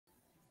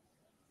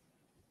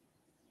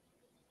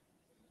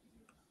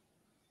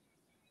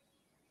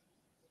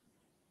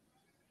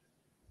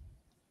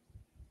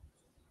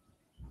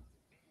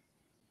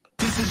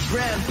is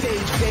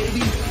Rampage, baby.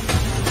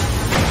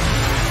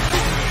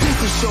 This is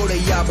the show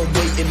that y'all been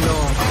waiting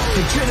on.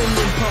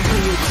 Adrenaline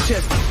pumping your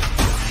chest.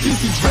 This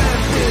is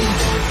Rampage,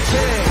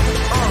 yeah.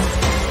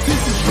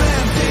 This is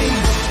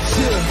Rampage,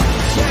 yeah.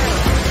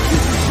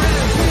 This is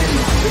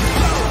Rampage. Let's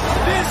go.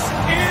 This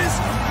is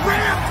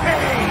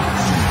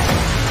Rampage.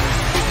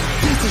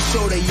 This is the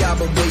show that y'all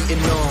been waiting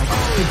on.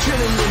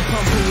 Adrenaline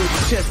pumping your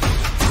chest.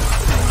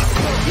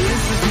 Yeah,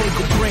 this is make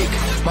or break.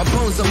 My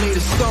bones are made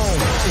of stone.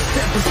 Just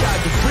step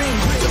inside the ring,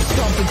 I'm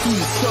stomping through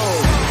your soul.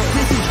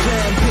 This is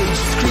Rampage,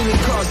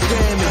 screaming cause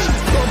damage.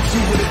 Bump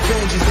you with a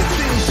vengeance, and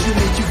finish you,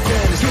 make you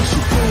vanish. Hit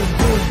you boom,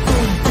 boom,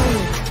 boom,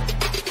 boom.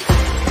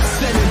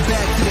 Send it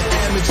back to the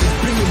amateurs,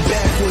 bring it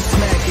back for a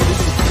smacking.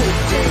 This is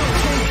takedown,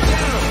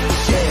 takedown.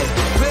 Yeah,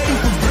 ready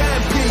for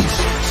Rampage.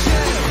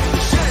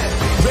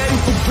 Yeah. Ready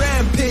for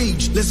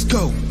Rampage. Let's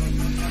go.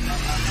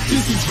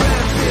 This is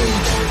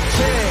Rampage.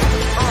 Yeah.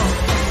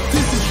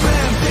 This is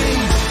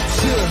Rampage,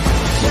 yeah.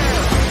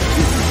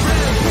 This is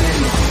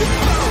Rampage,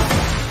 let's go.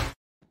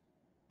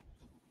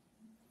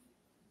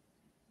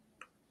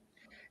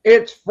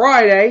 It's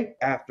Friday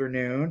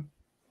afternoon,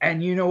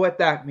 and you know what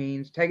that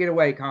means. Take it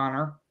away,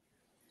 Connor.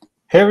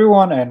 Hey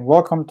everyone, and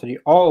welcome to the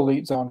All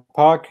Elite Zone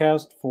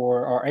podcast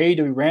for our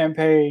AEW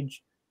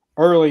Rampage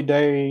early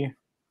day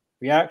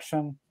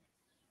reaction.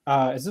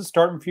 Is it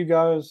starting for you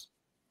guys?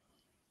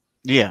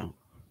 Yeah.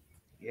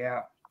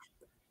 Yeah.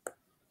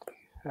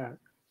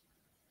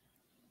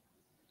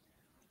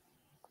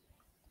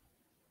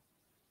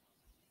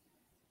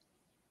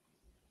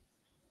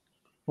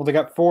 Well, they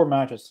got 4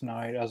 matches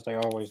tonight, as they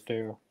always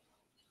do.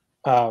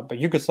 But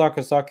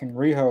Yukisaka and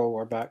Riho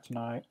are back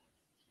tonight.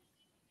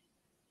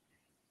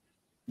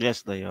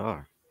 Yes, they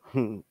are.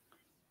 Yeah.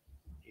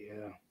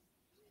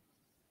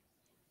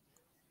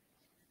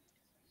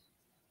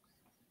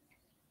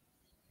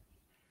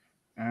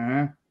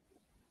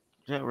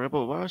 Yeah,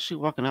 Rebel, why is she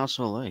walking out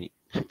so late?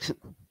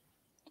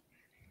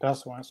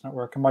 That's why it's not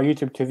working. My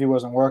YouTube TV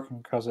wasn't working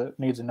because it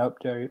needs an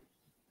update.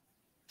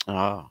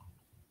 Oh.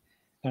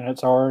 And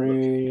it's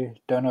already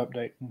done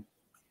updating.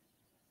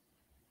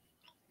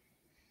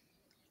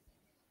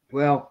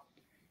 Well,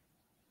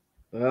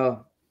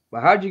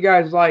 how'd you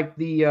guys like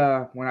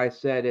the when I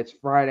said it's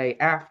Friday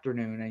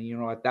afternoon, and you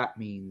know what that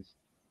means?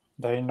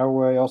 There ain't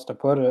nowhere else to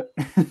put it.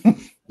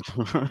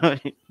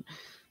 Right.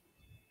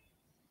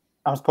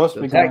 I'm supposed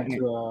to be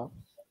going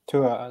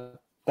to a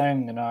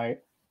thing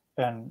tonight,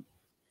 and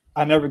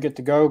I never get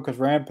to go because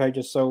Rampage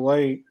is so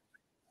late.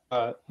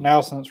 Now,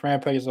 since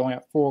Rampage is only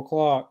at 4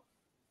 o'clock,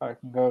 I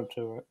can go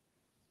to it.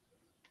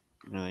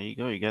 Well, there you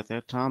go. You got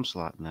that time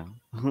slot now.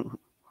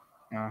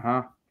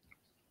 Uh-huh.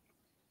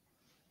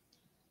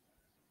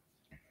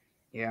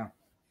 Yeah.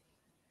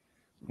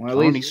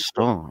 Well, Tony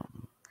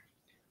Storm.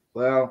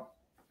 Well,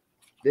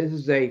 this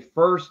is a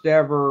first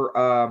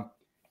ever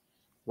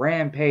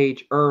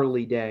Rampage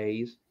early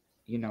days,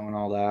 and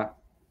all that.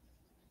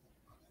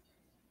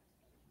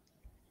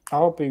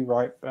 I'll be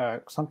right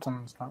back.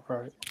 Something's not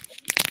right.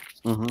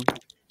 Mm-hmm.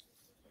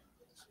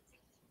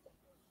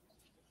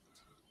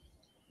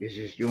 It's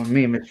just you and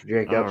me, Mr.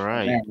 Jacobs. All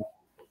right.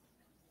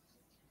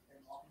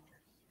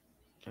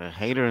 A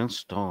hater and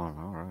Storm.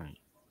 All right.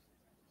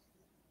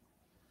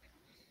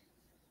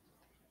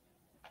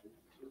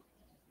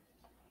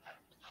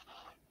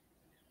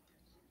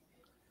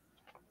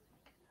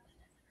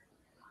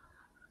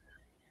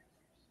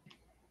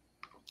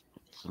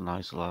 It's a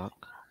nice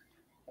lock.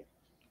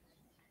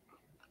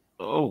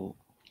 Oh.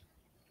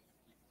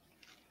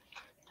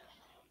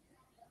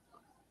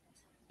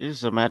 This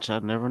is a match I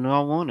never knew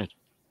I wanted.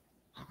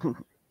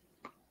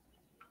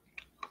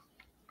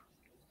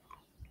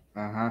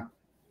 Uh-huh.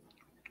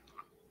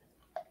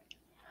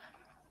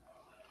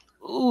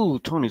 Ooh,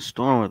 Tony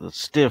Storm with a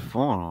stiff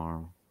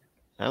forearm.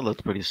 That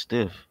looks pretty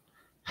stiff.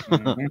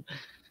 Mm-hmm.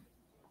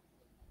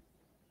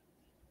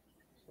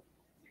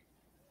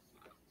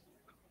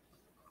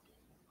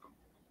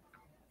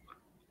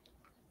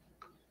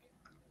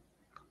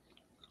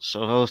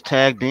 Soho's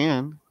tagged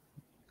in.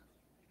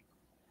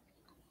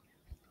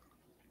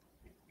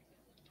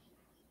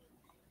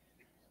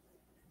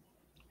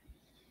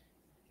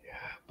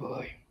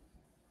 Boy.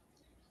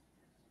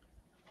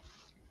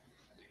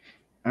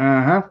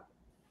 Uh-huh.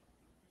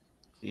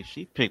 See,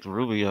 she picked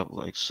Ruby up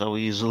like so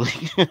easily.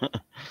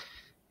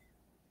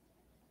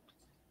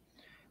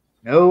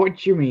 Know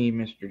what you mean,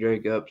 Mr.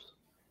 Jacobs.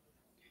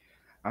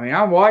 I mean,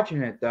 I'm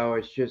watching it though.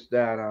 It's just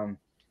that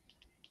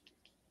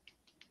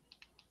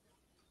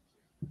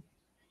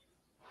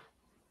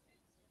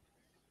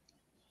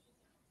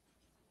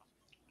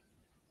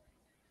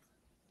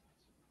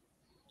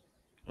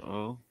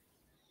Oh.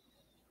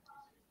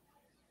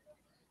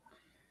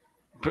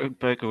 Britt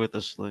Baker with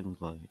the sling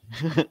blade.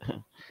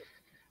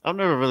 I've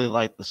never really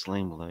liked the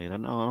sling blade. I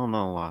don't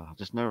know why. I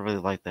just never really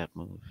liked that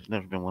move. It's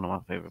never been one of my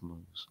favorite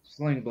moves.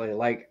 Sling Blade,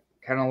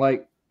 kind of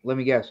like, let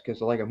me guess, because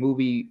like a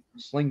movie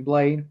Sling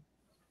Blade.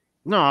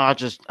 No, I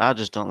just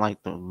don't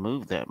like the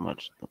move that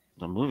much.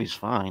 The movie's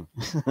fine.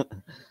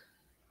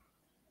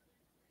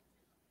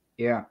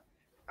 Yeah,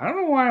 I don't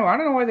know why. I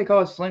don't know why they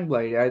call it Sling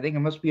Blade. I think it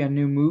must be a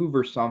new move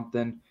or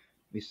something.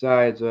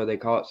 Besides, they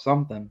call it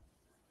something.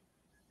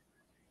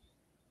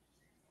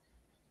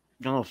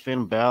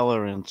 Finn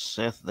Balor and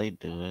Seth, they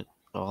do it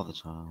all the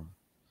time.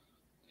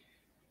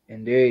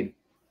 Indeed.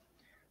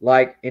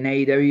 Like in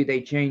AEW,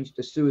 they changed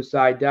the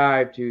Suicide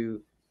Dive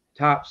to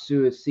Top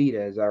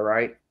Suicida. Is that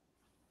right?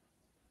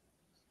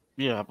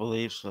 Yeah, I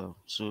believe so.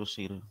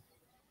 Suicida.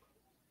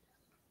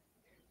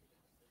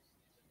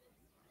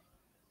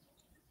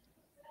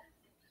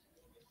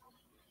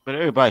 But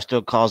everybody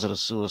still calls it a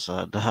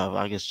suicide dive.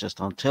 I guess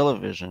just on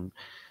television,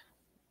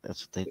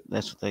 that's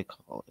what they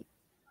call it.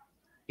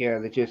 Yeah,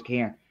 they just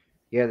can't.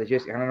 Yeah, they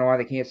just. I don't know why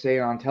they can't say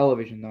it on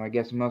television though. I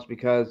guess it must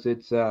because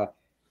it's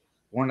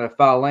one of the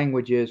foul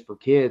languages for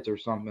kids or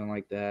something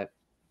like that.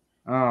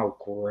 Oh,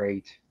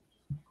 great.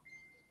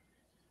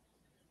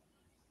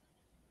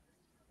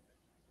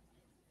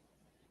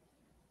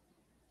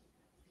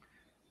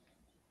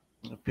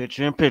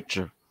 Picture in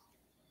picture.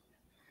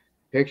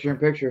 Picture in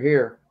picture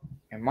here,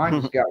 and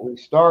mine just got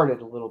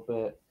restarted a little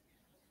bit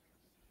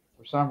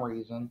for some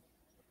reason.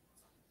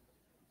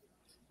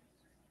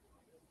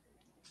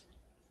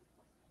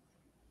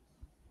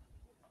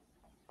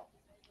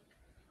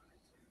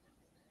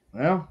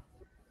 Well,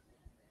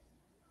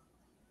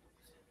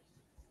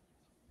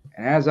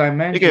 and as I Look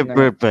mentioned at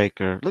Britt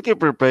Baker. Look at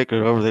Britt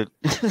Baker over there.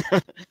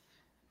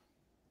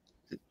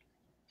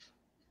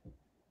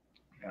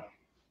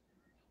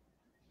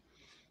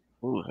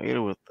 Ooh, hit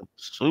her with the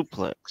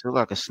suplex. It's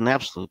like a snap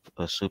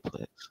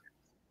suplex.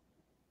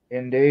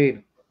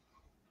 indeed.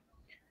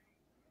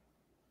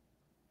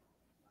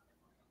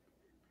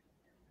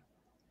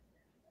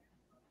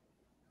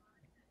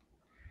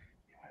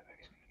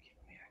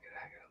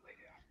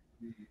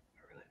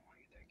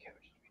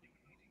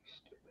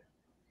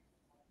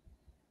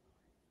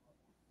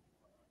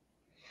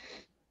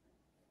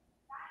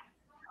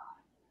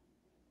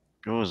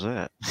 What was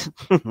that?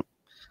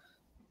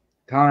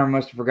 Connor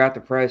must have forgot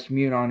to press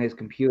mute on his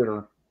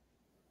computer.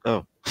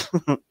 Oh.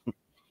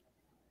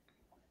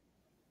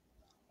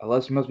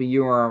 Unless it must be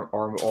you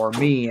or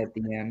me at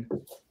the end.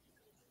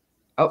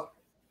 Oh.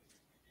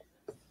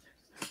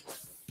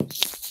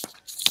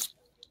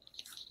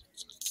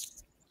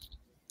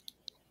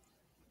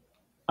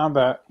 I'm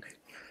back.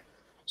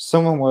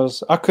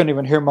 I couldn't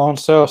even hear my own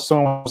self.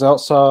 Someone was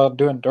outside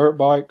doing dirt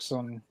bikes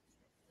and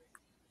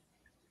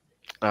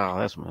Oh,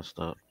 that's messed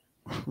up.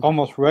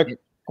 almost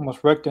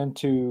wrecked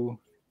into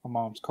my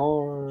mom's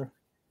car.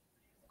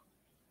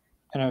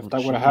 And if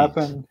that would have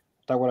happened,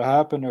 there would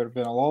have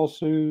been a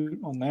lawsuit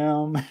on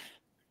them.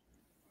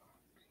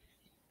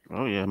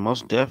 Oh yeah,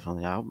 most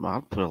definitely. I'll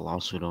put a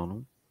lawsuit on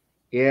them.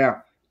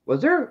 Yeah.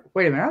 Was there?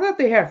 Wait a minute. I thought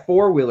they had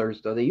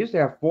 4-wheelers though. They used to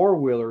have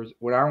 4-wheelers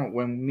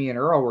when me and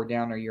Earl were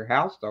down at your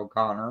house though,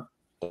 Connor.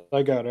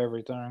 They got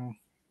everything.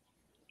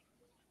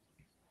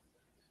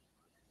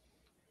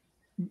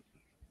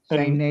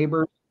 Same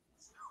neighbors.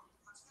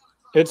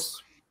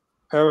 It's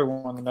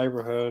everyone in the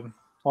neighborhood.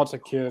 Lots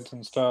of kids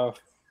and stuff.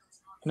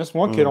 And this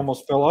one kid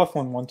almost fell off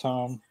one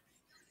time.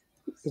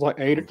 He's like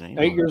 8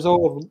 years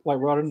old, like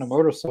riding a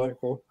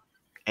motorcycle.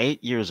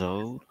 8 years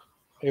old.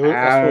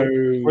 That's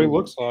what he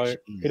looks like.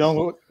 He don't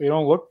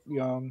look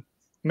young.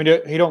 I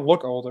mean, he don't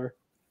look older.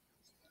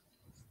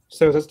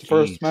 So that's the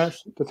first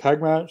match, the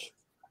tag match.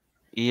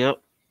 Yep.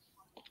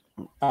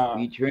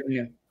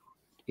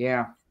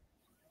 Yeah.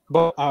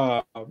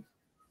 But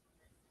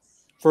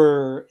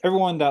for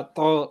everyone that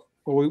thought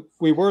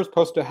we were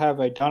supposed to have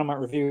a Dynamite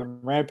review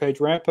on Rampage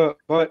Ramp Up,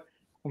 but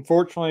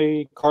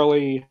unfortunately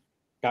Carly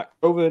got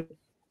COVID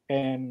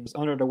and was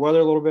under the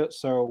weather a little bit,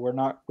 so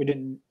we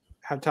didn't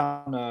have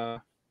time.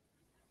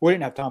 We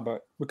didn't have time,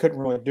 but we couldn't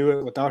really do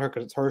it without her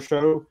because it's her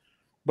show.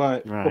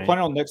 But we're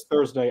planning on next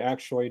Thursday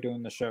actually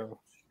doing the show.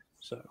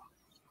 So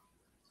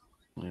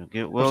you'll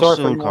get well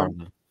soon,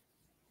 Carly.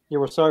 Yeah,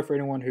 we're sorry for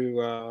anyone who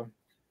was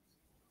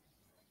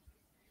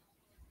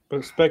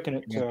expecting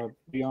it to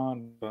be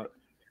on, but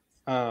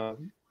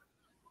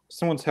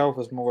someone's health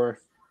is more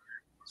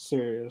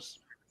serious.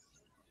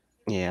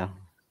 Yeah.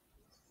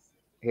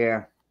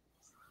 Yeah.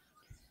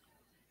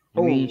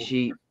 You mean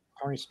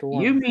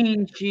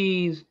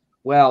she's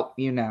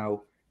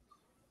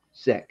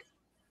sick.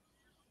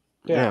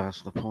 Yeah,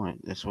 that's the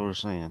point. That's what we're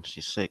saying.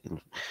 She's sick and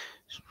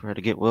she's prepared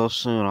to get well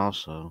soon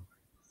also.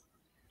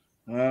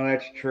 Well,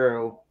 that's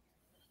true.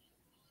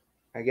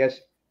 I guess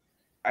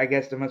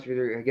there must be.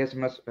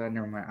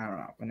 Never mind. I don't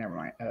know. But never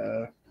mind.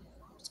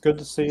 It's good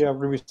to see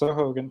Ruby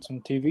Soho getting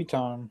some TV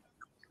time.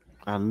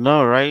 I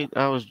know, right?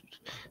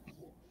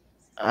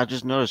 I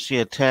just noticed she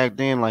had tagged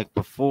in like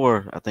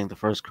before. I think the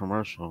first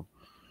commercial.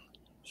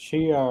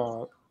 She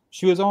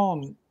was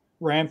on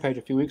Rampage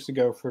a few weeks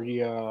ago for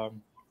the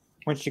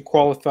when she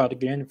qualified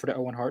again for the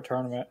Owen Hart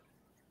tournament.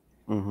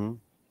 Mm-hmm.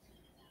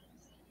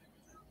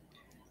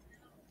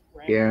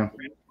 Yeah.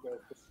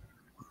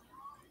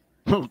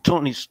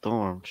 Tony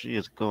Storm, she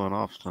is going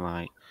off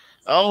tonight.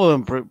 Oh,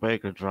 and Britt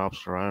Baker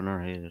drops right on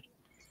her head.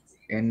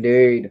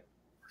 Indeed.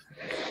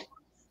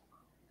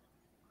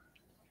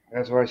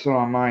 That's what I saw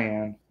on my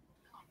end.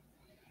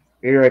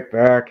 Be right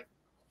back.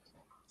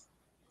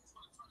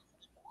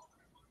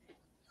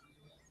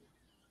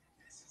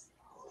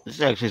 This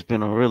actually has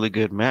been a really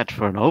good match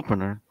for an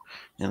opener,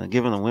 and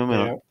giving the women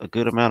Yeah. a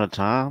good amount of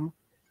time.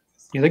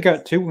 Yeah, they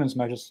got 2 women's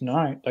matches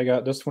tonight. They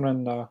got this one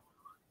and the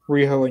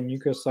Riho and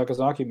Yuka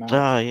Sakazaki match.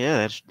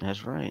 Yeah,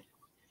 that's right.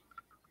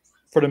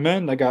 For the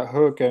men, they got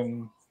Hook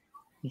and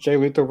Jay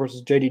Lethal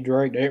versus JD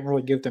Drake. They didn't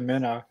really give the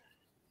men a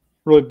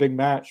really big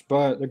match,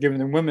 but they're giving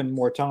the women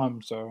more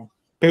time. So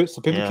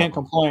people Yeah, can't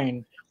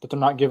complain that they're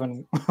not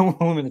giving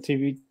women the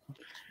TV.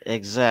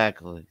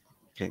 exactly.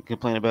 Can't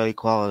complain about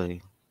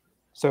equality.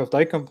 So if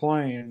they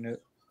complain,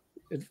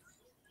 it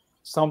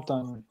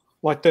something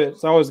like that,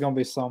 it's always going to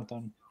be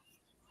something.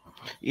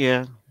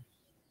 Yeah,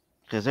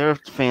 because there are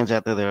fans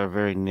out there that are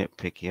very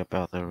nitpicky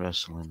about their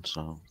wrestling.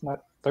 So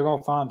They're going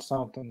to find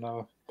something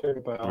to pick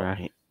about.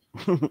 right.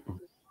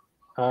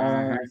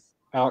 Uh,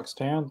 Alex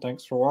Tan,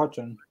 thanks for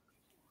watching.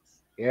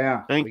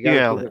 Yeah. Thank we you, gotta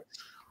Alex.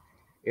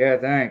 Yeah,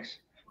 thanks.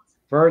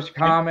 First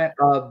comment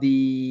of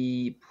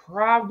the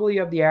probably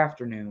of the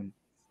afternoon.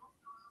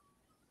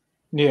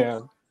 Yeah.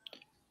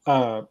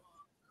 And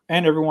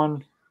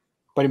everyone,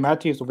 Buddy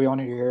Matthews will be on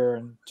here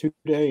in 2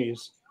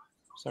 days.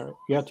 Sorry.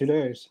 Yeah, 2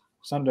 days.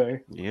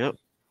 Sunday. Yep.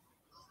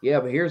 Yeah,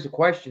 but here's the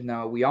question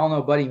though. We all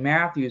know Buddy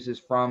Matthews is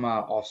from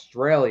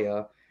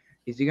Australia.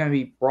 Is he going to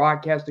be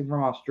broadcasting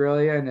from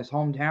Australia in his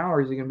hometown,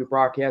 or is he going to be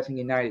broadcasting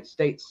United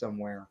States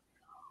somewhere?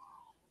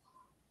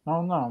 I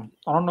don't know.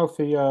 I don't know if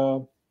he.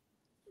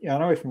 Yeah, I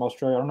know he's from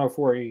Australia. I don't know if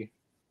where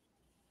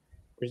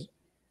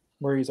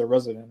he's a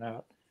resident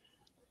at.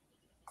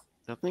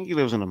 I think he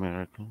lives in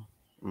America.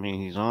 I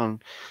mean, he's on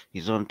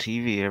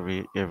TV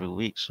every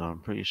week, so I'm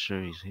pretty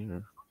sure he's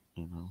here.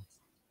 You know.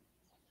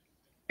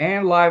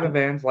 And live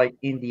events like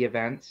indie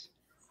events.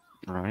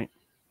 Right.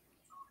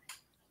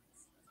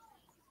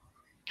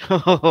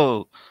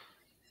 Oh,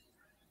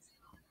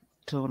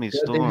 Tony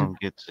Storm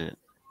gets it.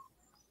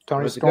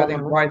 Tony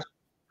Storm.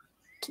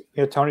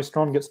 Yeah, Tony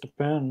Storm gets the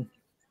pin.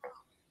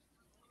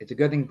 It's a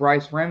good thing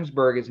Bryce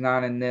Remsburg is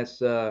not in this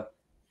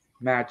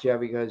matchup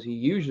because I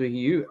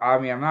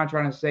mean, I'm not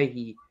trying to say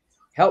he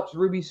helps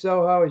Ruby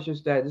Soho. It's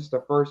just that this is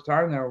the first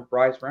time that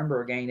Bryce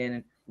Remsburg ain't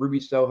in Ruby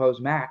Soho's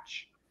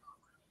match.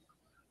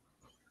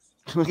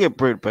 Look at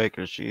Britt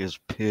Baker. She is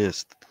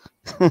pissed.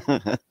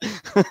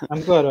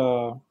 I'm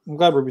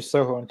glad Ruby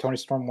Soho and Tony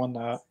Storm won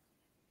that.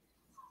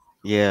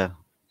 Yeah.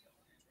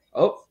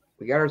 Oh,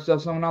 we got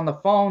ourselves someone on the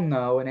phone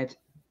though, and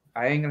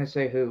I ain't gonna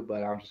say who,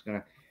 but I'm just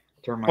gonna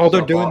turn myself. Oh,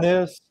 they're doing off.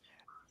 This.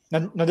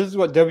 Now, this is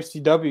what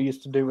WCW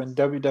used to do in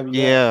WWF.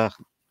 Yeah,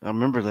 I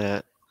remember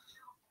that.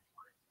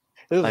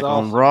 This like is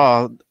awesome.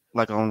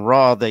 on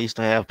Raw, they used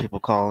to have people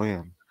call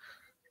in.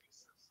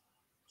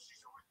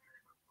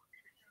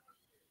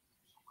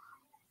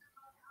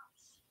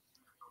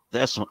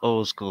 That's some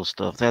old school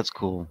stuff. That's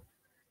cool.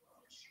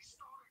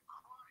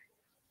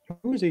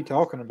 Who is he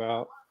talking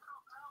about?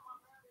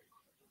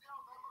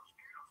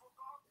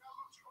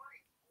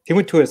 He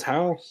went to his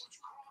house.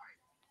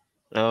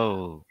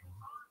 Oh.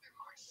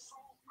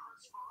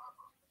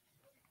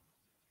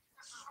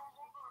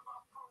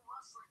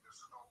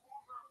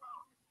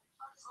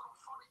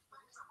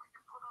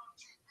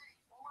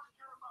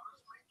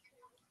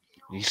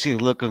 You see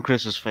the look on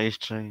Chris's face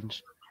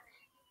change?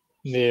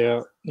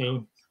 Yeah.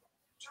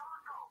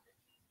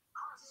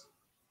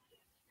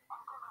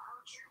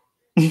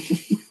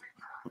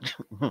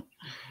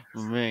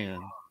 Man.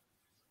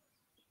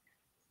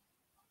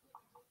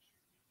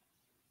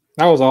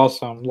 That was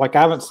awesome. Like,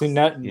 I haven't seen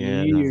that in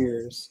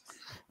years.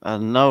 I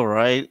know,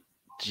 right?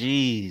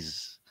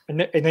 Jeez.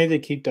 And they need to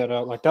keep that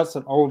up. Like, that's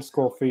an old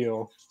school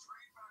feel.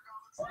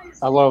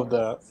 I love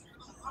that.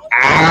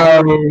 I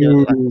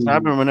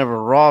remember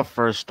whenever Raw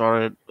first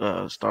started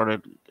being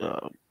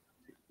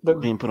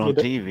put on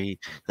TV,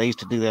 they used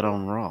to do that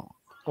on Raw.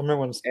 I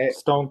remember when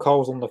Stone Cold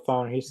was on the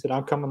phone. He said,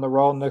 "I'm coming to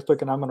Raw next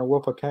week, and I'm going to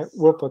whoop a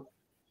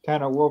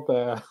can of whoop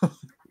ass."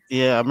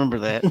 Yeah, I remember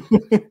that.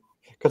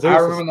 I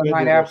remember the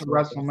night after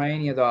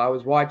WrestleMania, though. I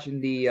was watching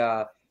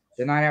the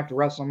night after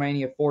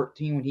WrestleMania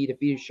 14 when he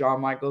defeated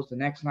Shawn Michaels. The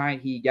next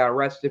night, he got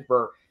arrested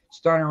for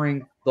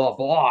stuttering the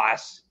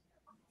boss.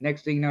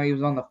 Next thing you know, he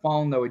was on the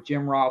phone, though, with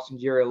Jim Ross and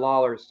Jerry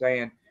Lawler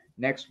saying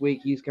next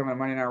week he's coming to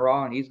Monday Night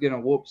Raw and he's going to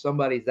whoop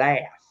somebody's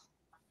ass.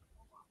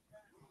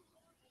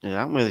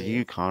 Yeah, I'm with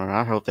you, Connor.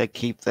 I hope they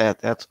keep that.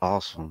 That's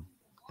awesome.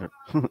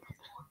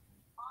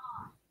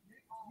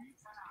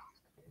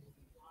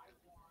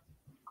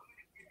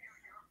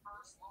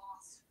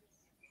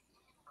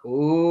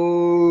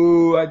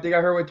 Ooh, I think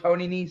I heard what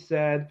Tony Nese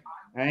said.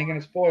 I ain't going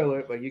to spoil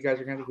it, but you guys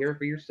are going to hear it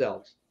for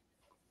yourselves.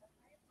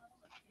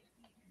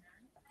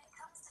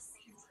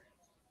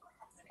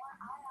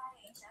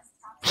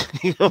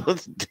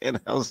 It's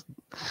Danhausen.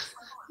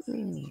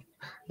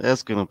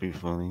 That's going to be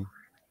funny.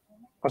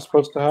 What's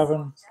supposed to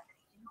happen?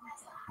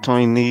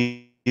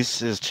 Tony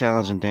Nese is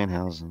challenging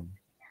Danhausen.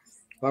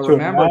 But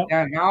remember,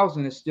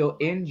 Danhausen is still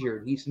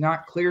injured. He's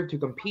not cleared to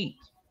compete.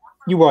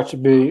 You watch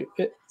it be.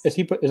 Is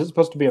it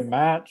supposed to be a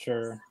match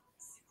or?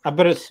 I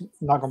bet it's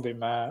not going to be a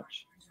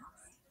match.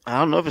 I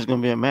don't know if it's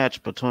going to be a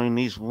match, but Tony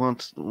Nese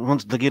wants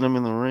to get him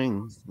in the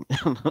ring.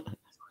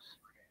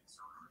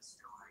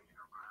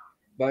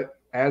 But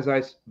As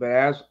I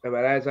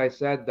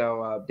said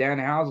though,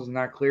 Danhausen is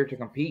not clear to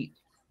compete.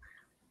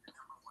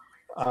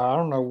 I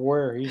don't know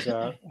where he's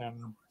at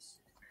and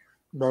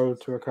road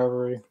to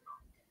recovery.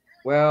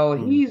 Well,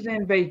 he's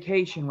in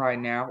vacation right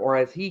now, or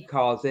as he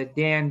calls it,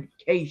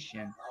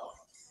 Dancation.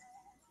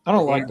 I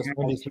don't like this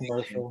Wendy's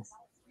commercial.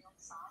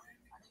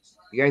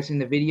 You guys seen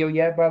the video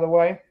yet, by the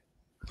way?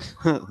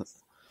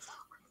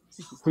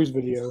 Whose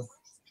video?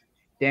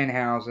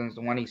 Danhausen's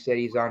the one he said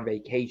he's on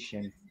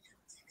vacation.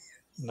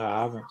 No,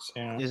 I haven't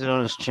seen it. Is it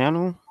on his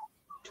channel?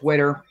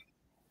 Twitter.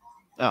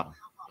 Oh.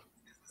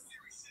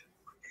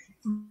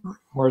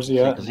 Where's he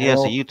at? Because he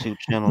has a YouTube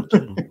channel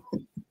too.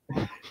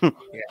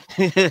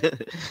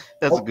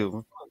 That's a good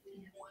one.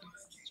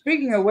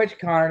 Speaking of which,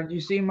 Connor, did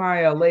you see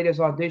my latest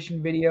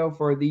audition video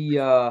for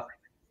the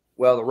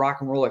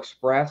Rock and Roll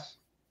Express?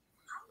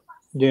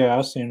 Yeah,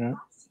 I've seen it.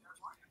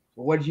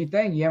 What did you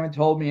think? You haven't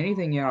told me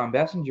anything yet on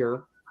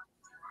Messenger.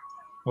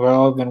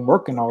 Well, I've been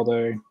working all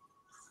day.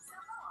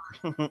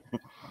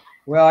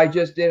 Well, I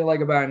just did it like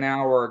about an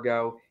hour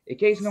ago. In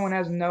case no one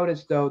hasn't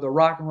noticed, though, the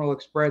Rock and Roll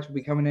Express will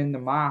be coming into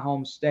my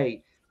home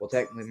state, well,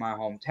 technically my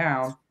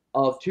hometown,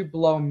 of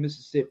Tupelo,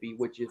 Mississippi,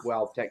 which is,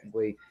 well,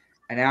 technically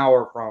an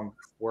hour from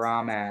where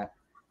I'm at.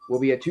 Will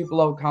be at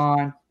Tupelo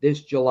Con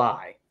this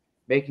July,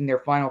 making their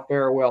final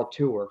farewell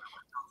tour.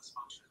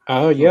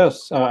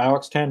 Yes,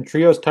 Alex 10.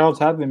 Trios titles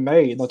have been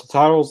made. Like, the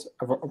titles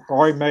are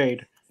already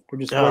made. They're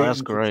just waiting.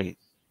 That's great.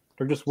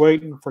 They're just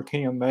waiting for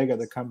Kenny Omega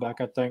to come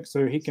back, I think,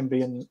 so he can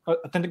be in. I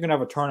think they're going to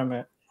have a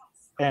tournament.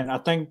 And I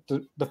think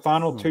the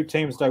final two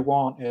teams they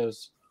want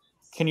is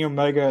Kenny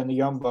Omega and the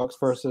Young Bucks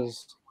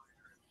versus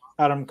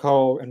Adam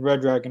Cole and Red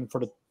Dragon for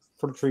the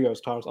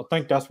trios titles. I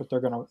think that's what they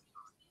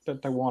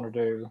want to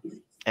do.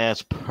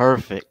 That's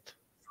perfect.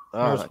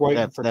 They're just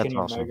waiting for Kenny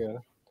Omega to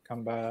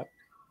come back.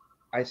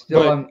 I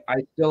still have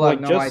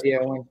no idea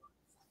when.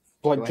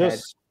 But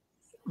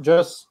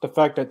just the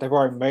fact that they've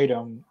already made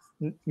them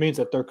means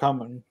that they're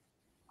coming.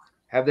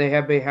 Have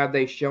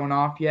they shown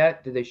off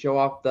yet? Did they show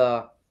off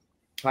the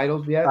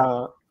titles yet?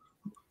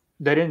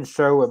 They didn't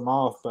show them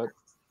off, but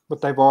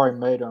they've already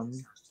made them.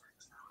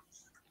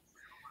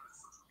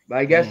 But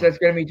I guess that's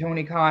going to be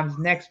Tony Khan's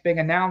next big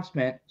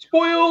announcement.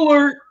 Spoiler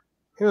alert!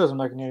 He doesn't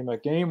make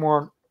any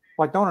more.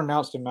 Like, don't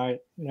announce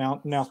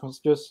announcements.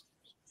 Just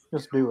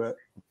do it.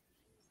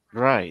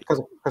 Right.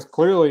 Because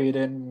clearly it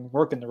didn't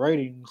work in the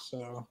ratings.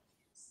 So.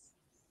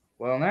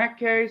 Well, in that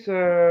case,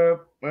 I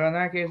don't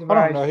know.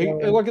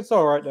 It's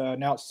all right to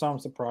announce some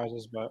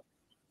surprises, but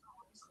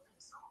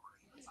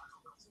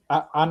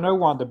I know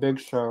why the Big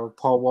Show,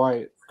 Paul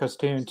White, because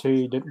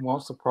TNT didn't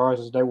want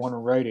surprises; they wanted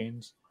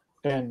ratings,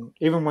 and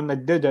even when they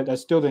did that, they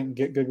still didn't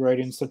get good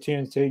ratings. So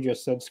TNT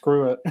just said,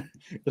 "Screw it,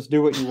 just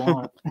do what you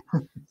want."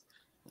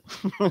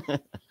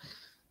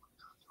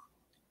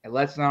 And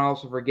let's not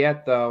also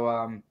forget,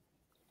 though,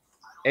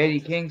 Eddie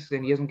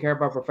Kingston. He doesn't care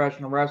about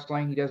professional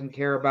wrestling. He doesn't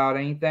care about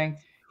anything.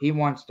 He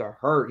wants to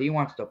hurt. He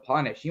wants to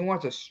punish. He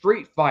wants a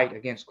street fight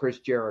against Chris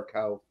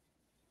Jericho.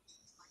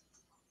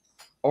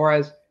 Or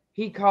as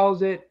he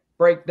calls it,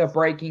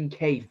 breaking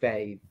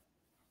kayfabe.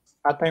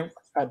 I think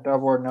at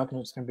Double or Nothing,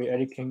 it's going to be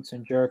Eddie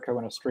Kingston, Jericho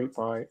in a street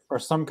fight or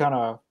some kind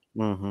of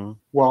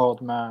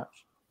wild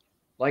match.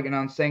 Like an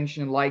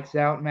unsanctioned lights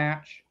out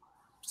match?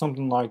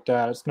 Something like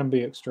that. It's going to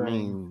be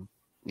extreme.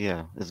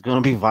 Yeah, it's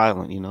going to be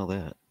violent. You know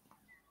that.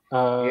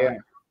 Yeah.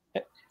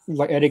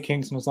 Like Eddie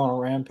Kingston is on a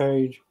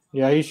Rampage.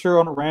 Yeah, he's sure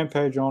on a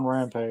Rampage.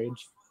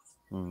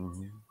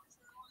 Mm-hmm.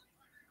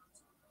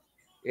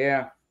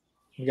 Yeah.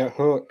 You got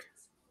Hook.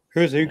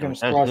 Who's he going to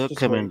squash Hook this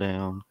coming week?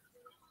 down.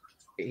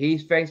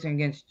 He's facing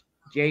against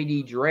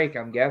JD Drake,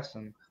 I'm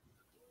guessing.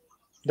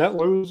 That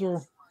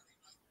loser.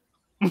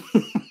 Wasn't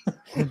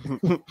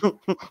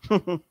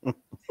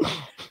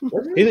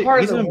he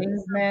part of the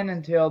Wingsmen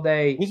until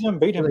they... He's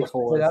unbeat him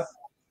before.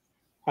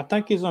 I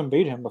think he's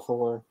unbeat him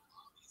before.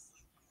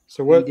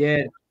 So what? He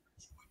did.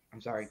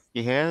 I'm sorry.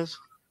 He has?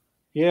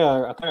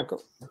 Yeah, I think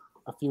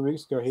a few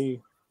weeks ago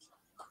he...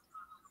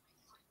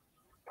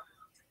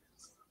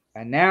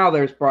 And now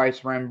there's Bryce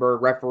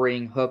Remberg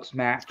refereeing Hook's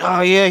match.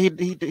 Oh, yeah,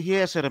 he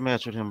has had a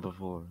match with him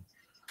before.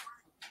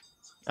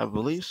 I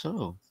believe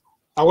so.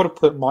 I would have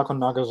put Michael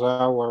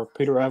Nakazawa or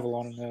Peter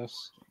Avalon in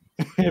this.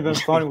 It'd been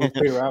funny with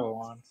Peter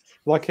Avalon.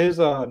 Like his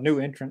new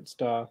entrance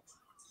stuff.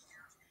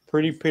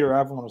 Pretty Peter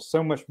Avalon is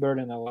so much better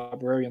than the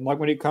Librarian. Like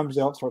when he comes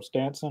out and starts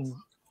dancing,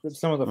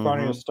 it's some of the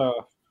funniest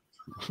stuff.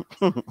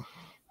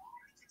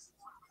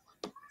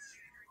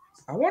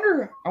 I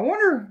wonder.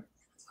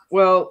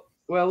 Well,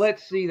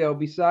 let's see though.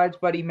 Besides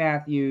Buddy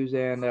Matthews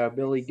and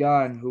Billy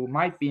Gunn, who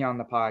might be on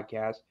the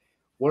podcast,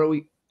 what are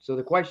we? So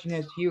the question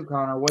is to you,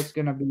 Connor, what's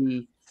going to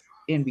be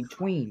in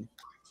between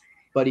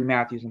Buddy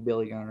Matthews and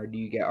Billy Gunn, or do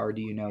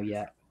you know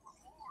yet?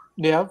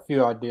 Yeah, I have a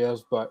few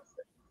ideas, but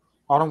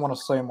I don't want to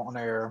say them on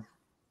air.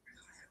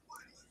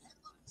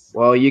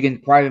 Well, you can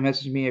private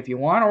message me if you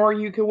want, or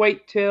you could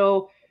wait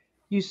till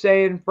you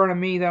say it in front of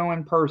me, though,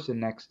 in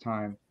person next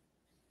time.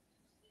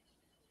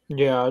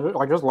 Yeah,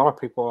 like there's a lot of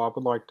people I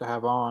would like to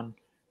have on.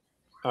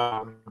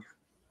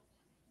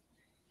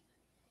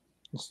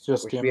 It's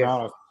just Which the we have-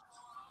 amount of.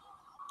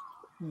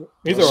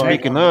 Well,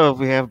 speaking of,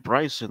 we have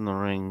Bryce in the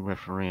ring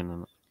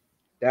refereeing.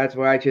 That's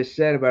what I just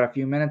said about a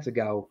few minutes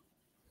ago.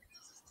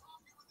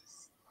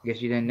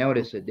 Guess you didn't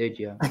notice it, did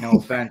you? No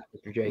offense,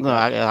 Mr. Jacob. No,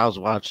 I was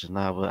watching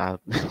that,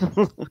 but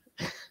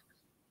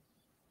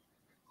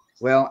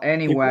Well,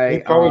 anyway,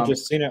 he probably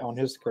just seen it on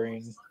his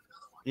screen.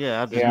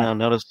 yeah, I've just now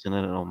noticing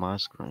it on my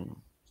screen.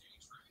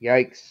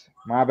 Yikes!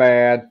 My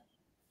bad.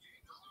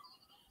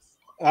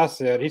 I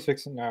said he's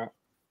fixing that.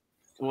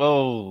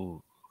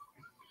 Whoa.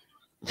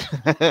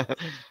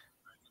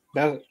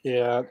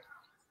 Yeah.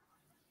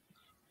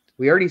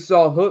 We already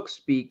saw Hook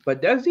speak,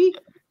 but does he?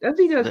 Does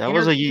he just? That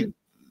was a unique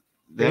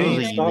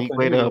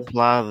way to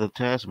apply the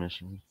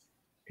transmission.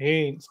 He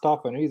ain't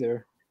stopping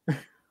either.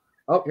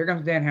 Oh, here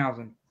comes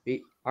Danhausen.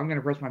 I'm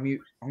gonna press my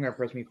mute. I'm gonna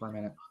press mute for a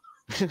minute.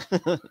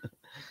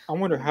 I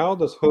wonder how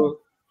does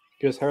Hook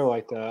get his hair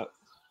like that?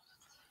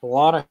 A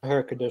lot of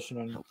hair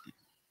conditioning.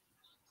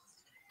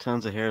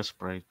 Tons of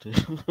hairspray too.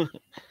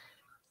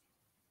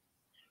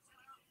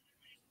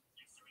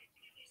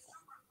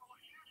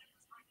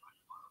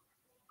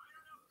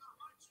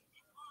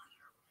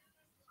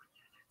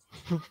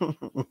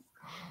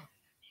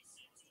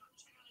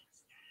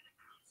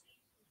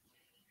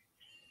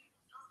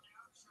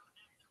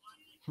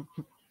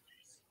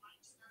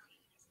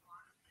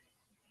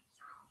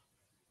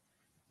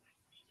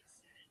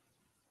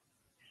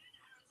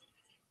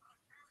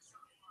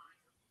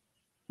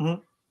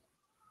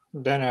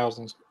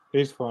 Danhausen's,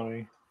 he's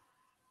funny.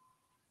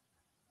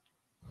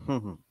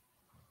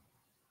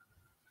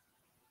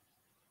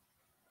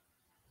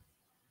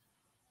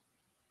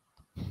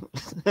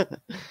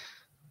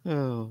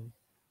 Oh.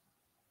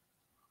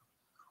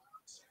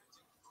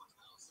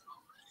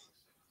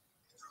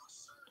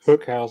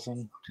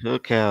 Hookhausen.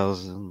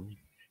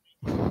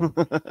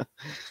 I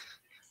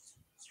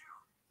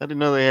didn't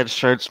know they had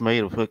shirts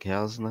made of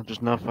Hookhausen. I'm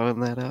just not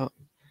finding that out.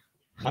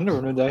 I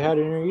never knew they had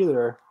any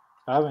either.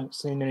 I haven't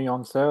seen any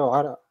on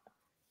sale.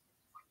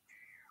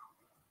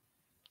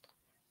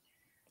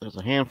 There's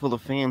a handful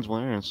of fans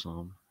wearing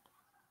some.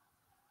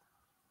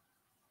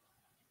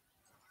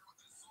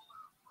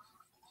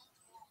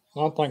 I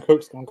don't think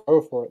Hook's gonna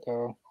go for it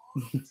though.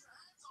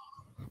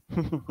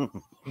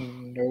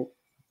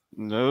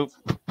 Nope.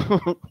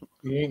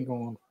 He ain't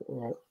going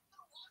for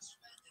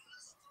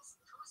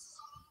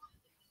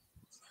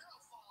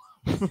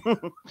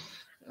it.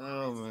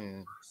 Oh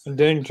man. And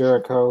then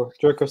Jericho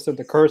said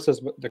the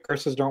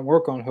curses don't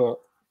work on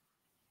Hook.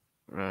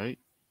 Right.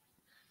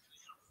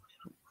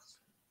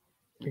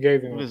 He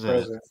gave him a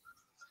present.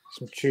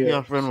 Some chips. He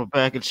offered him a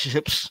bag of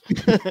chips.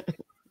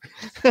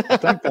 I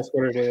think that's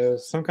what it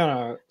is. Some kind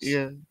of.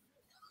 Yeah.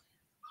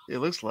 It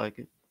looks like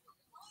it.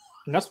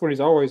 And that's what he's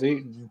always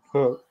eating.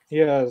 Hook. He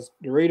has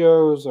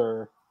Doritos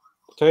or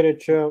potato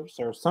chips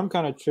or some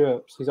kind of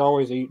chips. He's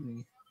always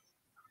eating.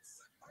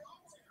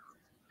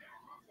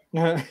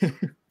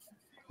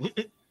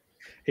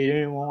 He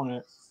didn't want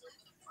it.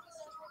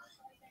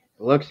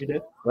 Looks. He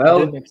did. Well,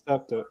 he didn't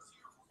accept it.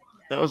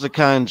 That was a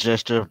kind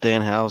gesture of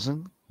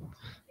Danhausen.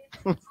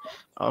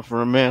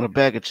 Offer a man a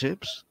bag of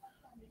chips.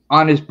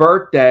 On his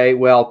birthday,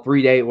 well,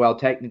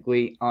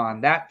 technically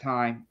on that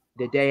time,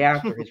 the day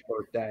after his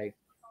birthday.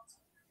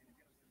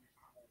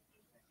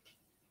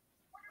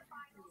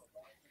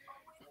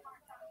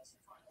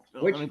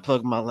 Let me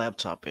plug my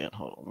laptop in.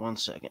 Hold on 1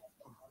 second.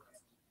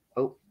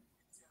 Oh.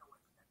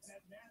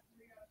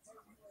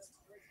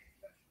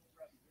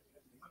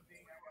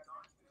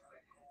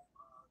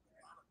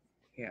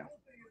 Yeah.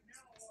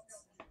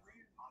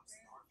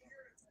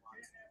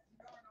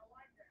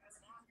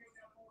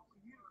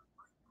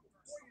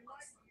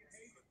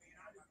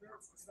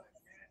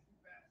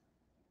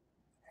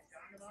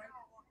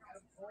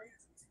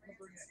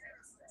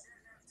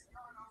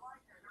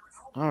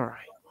 All right.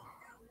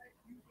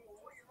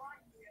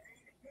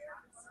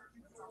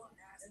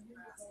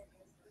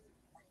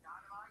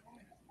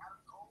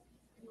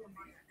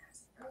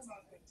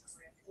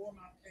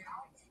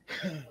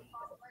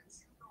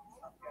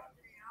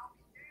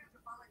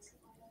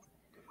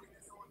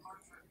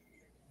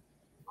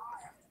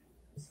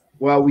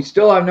 Well, we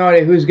still have no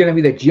idea who's going to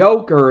be the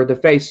Joker to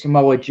face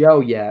Samoa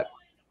Joe yet.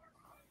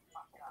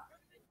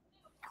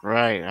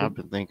 Right. I've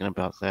been thinking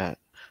about that.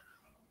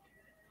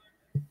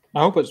 I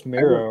hope it's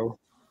Miro.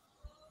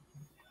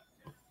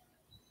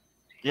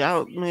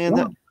 Yeah,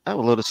 man, I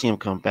would love to see him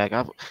come back.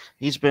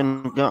 He's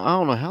been gone. I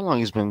don't know how long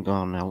he's been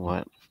gone now.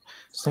 What?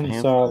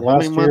 Since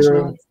last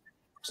year.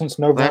 Since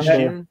November. Last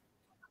year?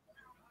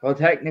 Well,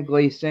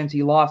 technically, since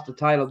he lost the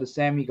title to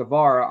Sammy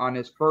Guevara on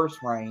his first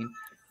reign.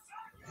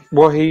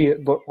 Well,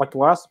 the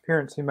last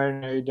appearance he made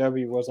in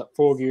AEW was at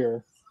Full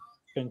Gear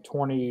in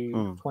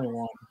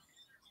 2021.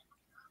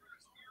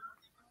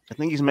 I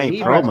think he's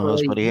made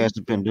promos, but he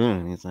hasn't been doing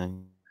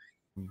anything.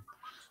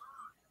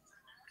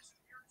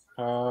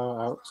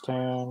 Alex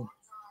Tan,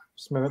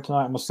 Smith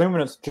tonight. I'm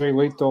assuming it's Jay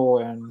Lethal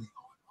and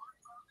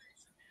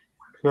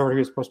whoever he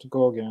was supposed to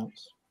go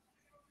against.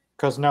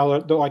 Because now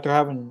they're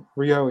having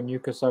Ryo and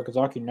Yuka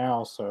Sakazaki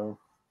now, so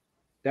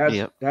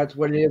That's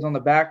what it is on the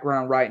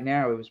background right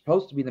now. It was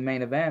supposed to be the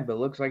main event, but it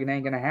looks like it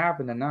ain't gonna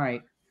happen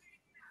tonight.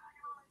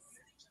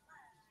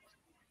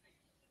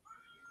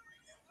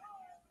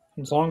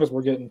 As long as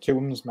we're getting 2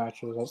 women's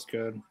matches, that's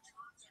good.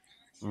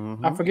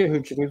 Mm-hmm. I forget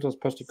who Chiquito was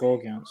supposed to go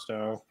against,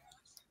 though.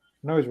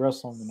 I know he's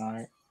wrestling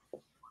tonight.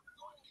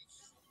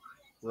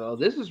 Well,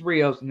 this is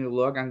Rio's new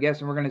look. I'm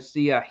guessing we're gonna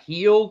see a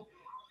heel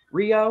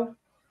Rio.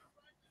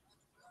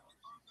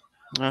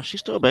 She's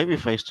still a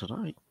babyface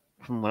tonight,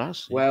 from what I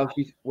see.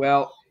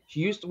 She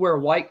used to wear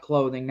white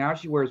clothing. Now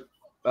she wears,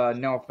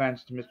 no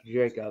offense to Mr.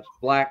 Jacobs,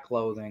 black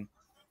clothing.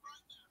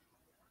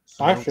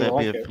 I actually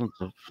like it.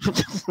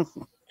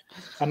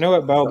 I know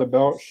at Battle of the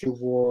Belt she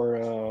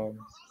wore,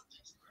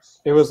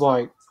 it was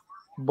like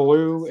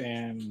blue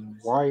and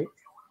white.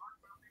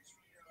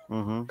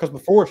 Because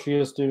before she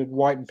just did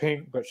white and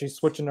pink, but she's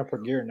switching up her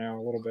gear now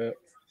a little bit.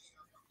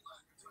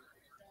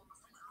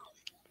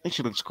 I think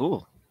she looks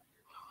cool.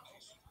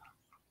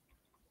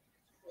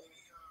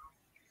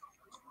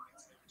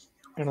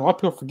 And a lot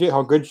of people forget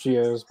how good she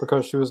is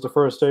because she was the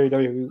first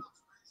AEW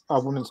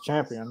women's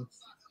champion.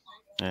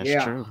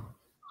 That's true.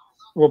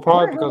 Well,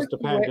 probably because of the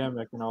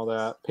pandemic and all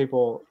that.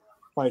 People,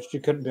 like, she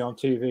couldn't be on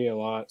TV a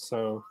lot,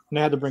 so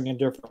they had to bring in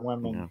different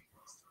women. Yeah.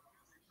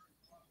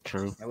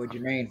 True. Know what you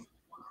mean?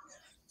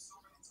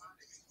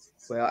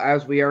 Well,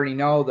 as we already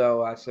know,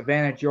 though,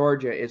 Savannah,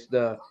 Georgia is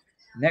the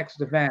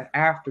next event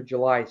after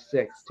July 6th.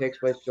 It takes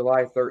place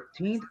July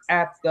 13th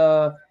at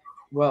the,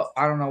 well,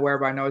 I don't know where,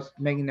 but I know it's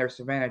making their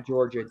Savannah,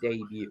 Georgia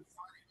debut.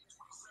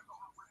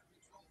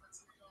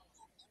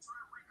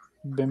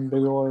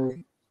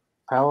 Bimbigor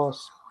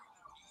Palace.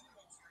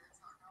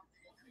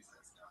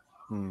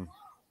 And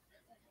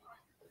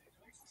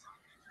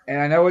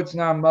I know it's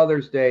not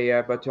Mother's Day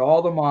yet, but to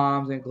all the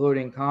moms,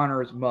 including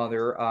Connor's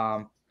mother,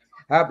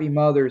 happy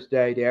Mother's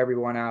Day to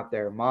everyone out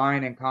there,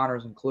 mine and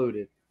Connor's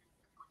included.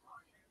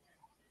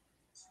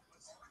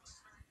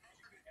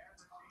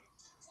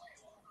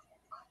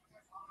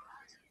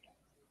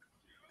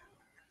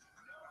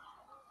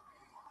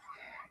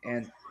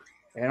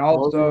 And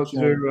also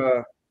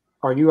to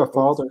are you a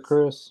father,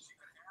 Chris?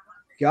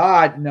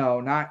 God, no,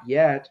 not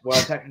yet. Well,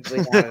 technically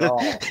not at all.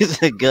 He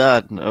said,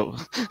 God, no.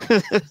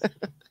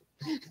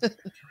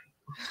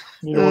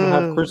 You don't want to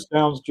have Chris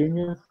Downs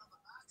Jr.?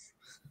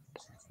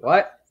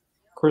 What?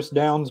 Chris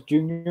Downs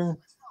Jr.?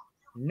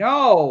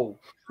 No.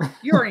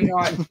 You already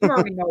know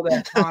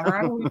that, Connor.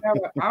 I don't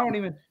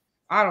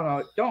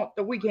know.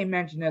 We can't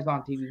mention this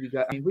on TV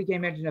because we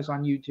can't mention this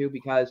on YouTube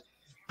because,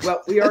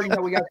 well, we already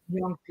know we got some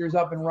youngsters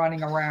up and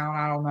running around.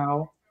 I don't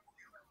know.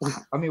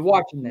 I mean,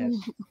 watching this.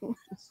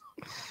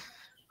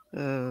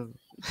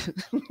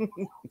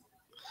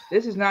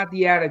 This is not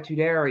the Attitude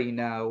Era, you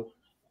know.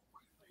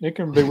 It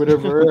can be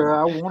whatever era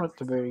I want it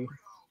to be.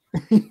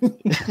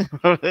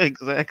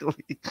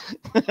 Exactly.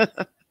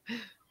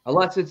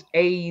 Unless it's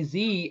AZ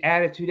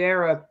Attitude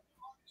Era.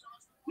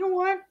 You know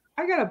what?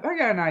 I got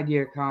an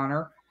idea,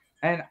 Connor.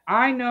 And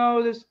I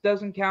know this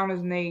doesn't count as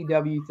an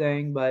AEW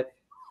thing, but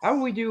how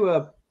about we do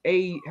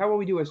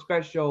a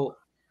special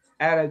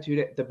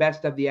Attitude, the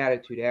best of the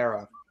Attitude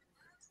Era?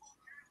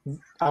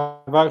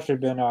 I've actually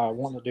been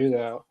wanting to do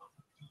that.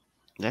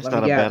 That's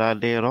not a bad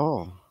idea at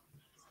all.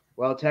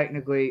 Well,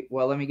 technically,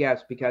 let me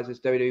guess, because it's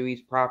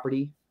WWE's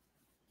property.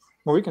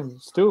 Well, we can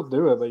still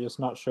do it, but just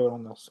not show it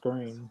on the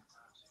screen.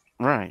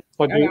 Right.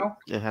 Like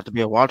it had to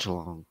be a watch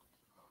along.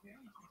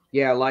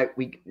 Yeah, like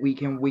we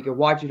can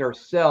watch it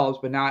ourselves,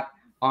 but not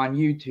on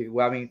YouTube.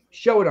 Well, I mean,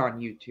 show it on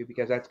YouTube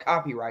because that's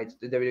copyrights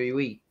to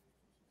WWE.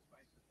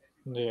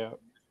 Yeah.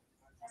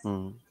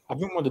 I've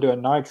been wanting to do a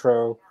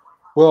Nitro.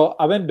 Well,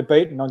 I've been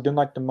debating on doing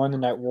like the Monday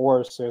Night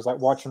Wars, so it's like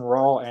watching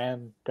Raw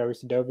and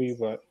WCW,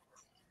 but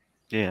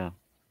yeah.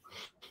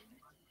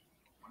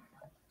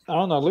 I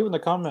don't know. Leave in the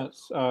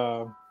comments,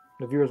 the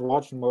viewers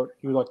watching, what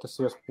you'd like to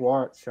see us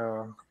watch.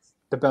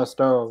 The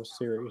best of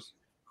series.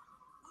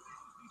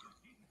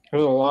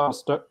 There's a lot of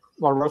stuff,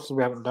 a lot of wrestlers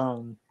we haven't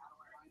done.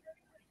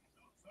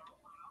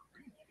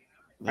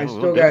 I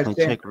still got to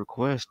take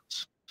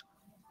requests.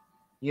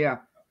 Yeah.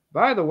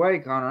 By the way,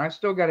 Connor, I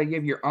still got to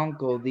give your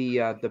uncle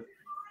the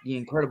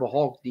Incredible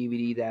Hulk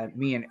DVD that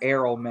me and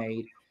Errol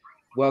made.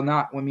 Well,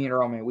 not when me and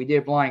Errol made. We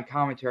did blind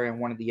commentary on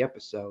one of the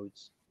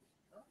episodes.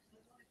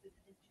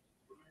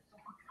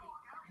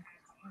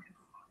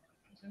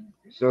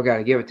 Still got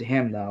to give it to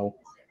him, though.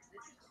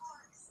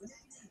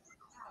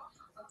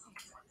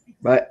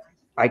 But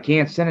I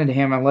can't send it to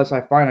him unless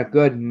I find a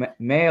good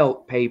mail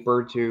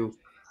paper to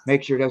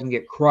make sure it doesn't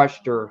get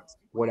crushed or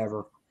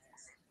whatever.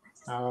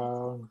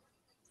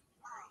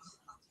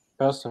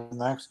 Best of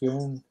Max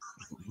Goon.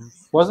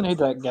 Wasn't he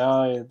that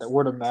guy that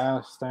wore the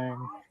mask thing?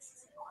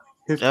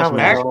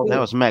 That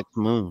was Max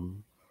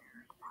Moon.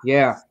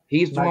 Yeah,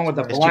 he's the one with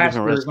the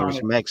blasters on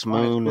his Max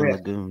Moon and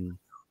the Goon.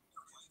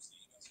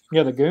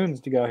 Yeah, the Goon's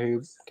the guy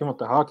who came with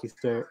the hockey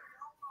stick.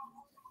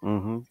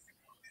 Mm-hmm.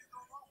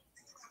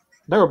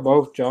 They were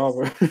both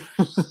jobbers.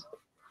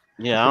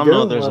 Yeah, I don't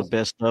know if there's a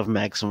best of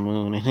Max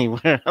Moon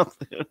anywhere out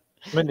there.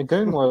 I mean, the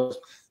Goon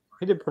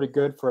he did pretty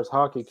good for his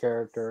hockey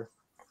character,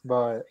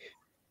 but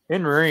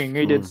In ring,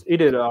 he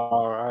did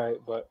all right,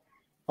 but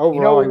overall,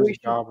 You know what he was we a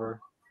jobber.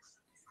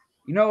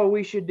 You know what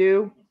we should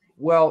do?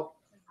 Well,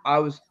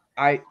 I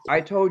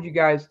told you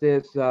guys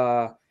this.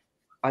 I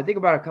think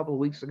about a couple of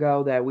weeks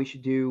ago that we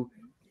should do.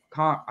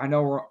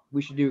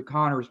 We should do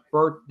Connor's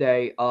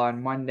birthday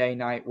on Monday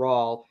Night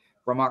Raw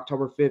from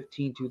October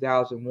 15,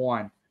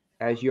 2001.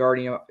 As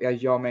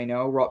y'all may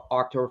know,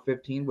 October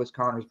 15 was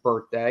Connor's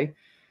birthday,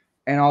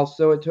 and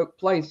also it took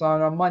place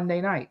on a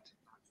Monday night.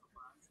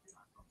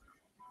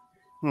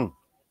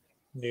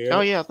 Yeah.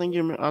 Oh yeah, I think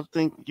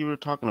you were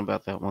talking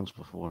about that once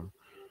before.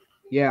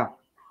 Yeah,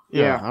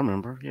 I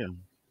remember.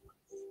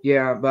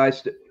 yeah.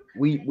 But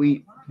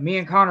me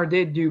and Connor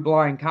did do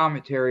blind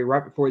commentary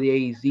right before the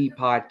AZ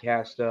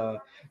podcast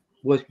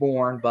was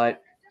born,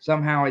 but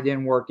somehow it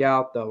didn't work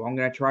out though. I'm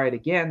gonna try it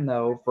again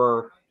though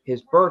for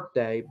his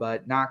birthday,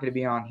 but not gonna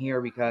be on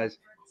here because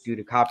due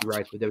to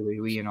copyrights with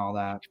WWE and all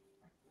that.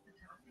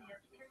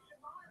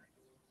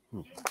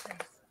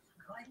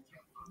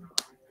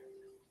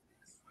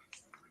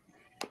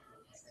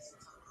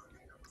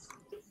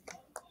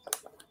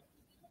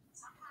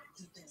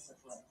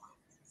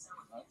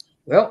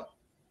 Well,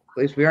 at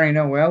least we already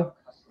know. Well,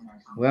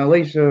 at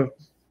least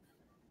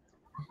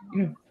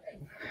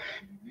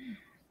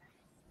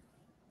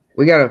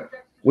we gotta.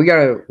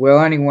 Well,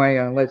 anyway,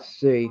 let's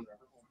see.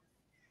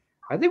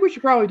 I think we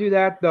should probably do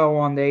that though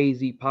on the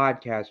AZ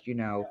podcast.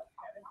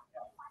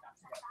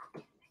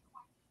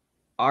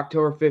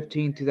 October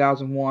 15,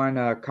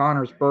 2001,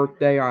 Connor's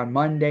birthday on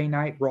Monday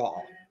Night Raw.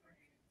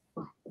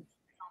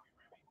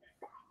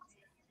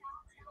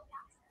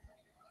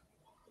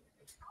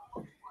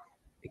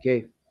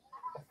 Okay.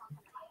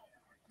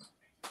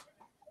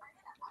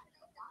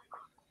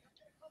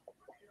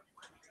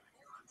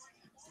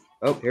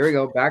 Oh, here we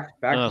go. Back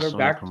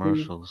to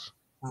commercials.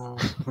 I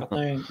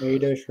think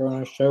AEW's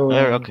running a show in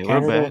Okay,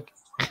 Canada.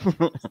 we're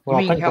back. Well,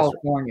 I mean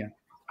California.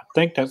 I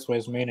think that's what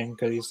he's meaning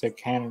because he said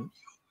Canada.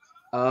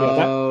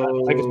 Oh.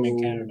 I think it's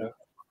mean Canada.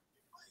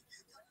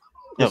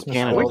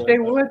 Canada. Which they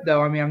would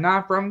though. I mean, I'm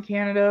not from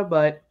Canada,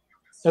 but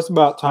it's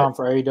about time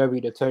for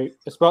AEW to take.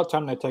 It's about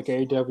time they take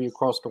AEW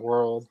across the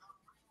world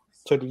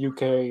to the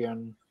UK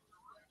and.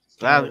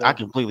 I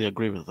completely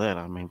agree with that.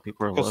 I mean,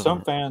 people are because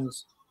some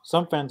fans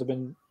have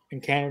been in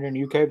Canada and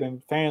UK,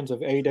 been fans of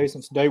AEW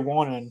since day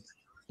one, and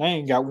they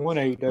ain't got one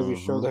AEW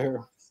show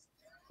there.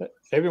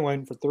 They've been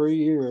waiting for 3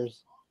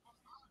 years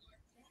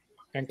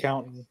and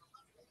counting.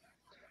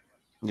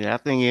 Yeah, I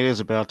think it is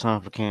about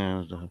time for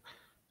Canada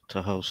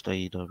to host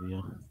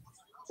AEW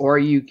or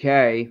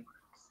UK.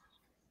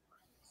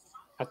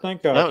 I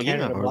think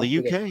Canada or the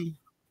UK.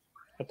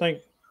 I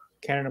think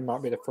Canada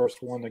might be the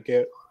first one to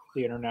get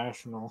the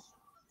international.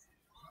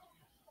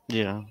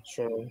 Yeah.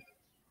 So,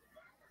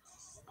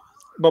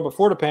 but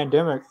before the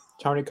pandemic,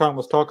 Tony Khan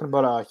was talking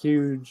about a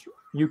huge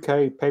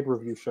UK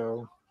pay-per-view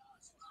show.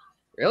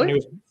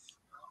 Really?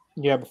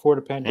 Before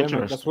the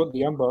pandemic, that's what the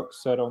Young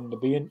Bucks said on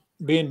the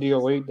B&D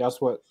Elite. That's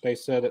what they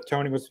said, that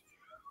Tony was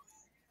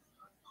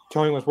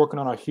working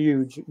on a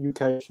huge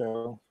UK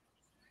show.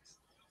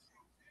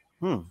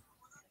 This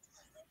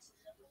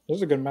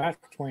is a good match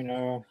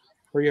between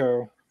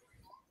Rio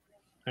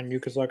and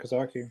Yuka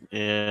Sakazaki.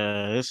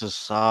 Yeah, this is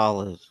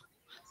solid.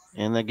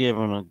 And they're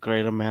giving a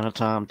great amount of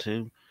time,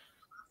 too.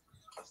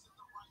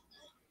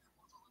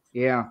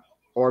 Yeah.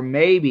 Or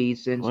maybe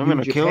since women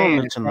New are Japan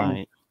killing it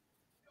tonight.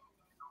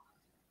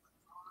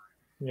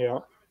 Yeah.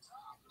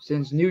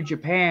 Since New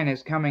Japan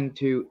is coming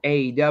to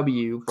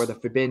AEW for the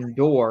Forbidden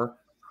Door,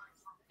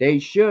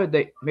 maybe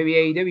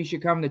AEW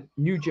should come to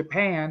New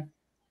Japan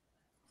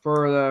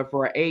for an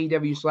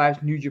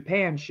AEW / New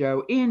Japan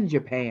show in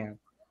Japan.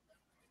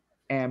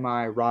 Am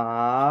I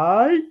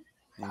right?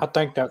 I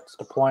think that's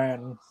the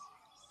plan.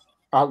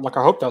 I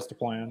hope that's the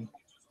plan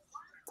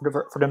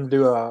for them to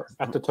do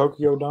at the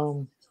Tokyo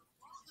Dome.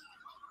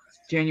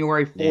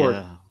 January 4th.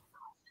 Yeah.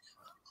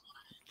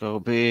 Go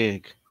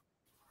big.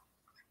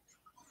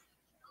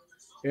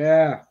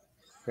 Yeah.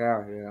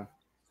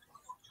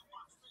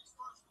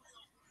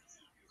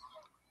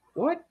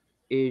 What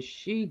is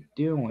she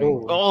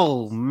doing?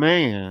 Oh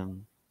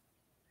man.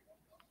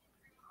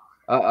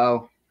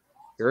 Uh-oh.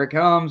 Here it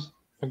comes.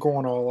 They're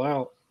going all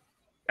out.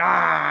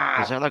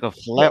 Is that like a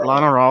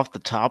flatliner off the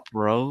top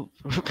rope?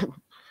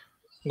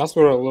 That's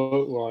what it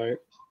looked like.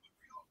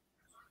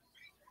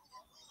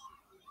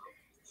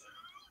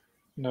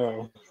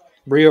 No.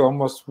 Rio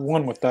almost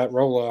won with that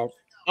rollout.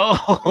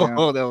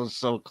 Oh, that was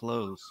so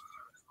close.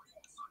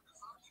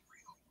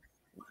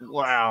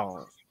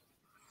 Wow.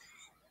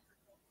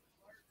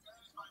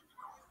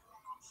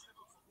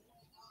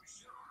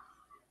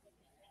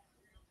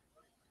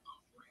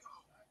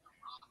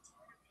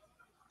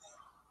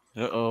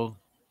 Uh-oh.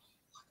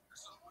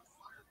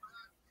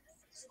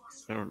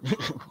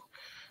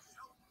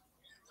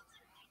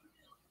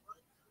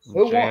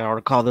 I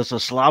would call this a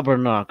slobber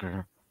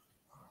knocker.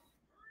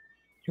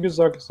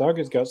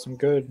 Sakazaki's got some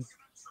good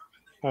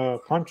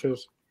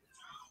punches.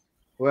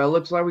 Well, it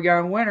looks like we got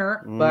a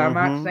winner, but I'm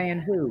not saying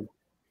who.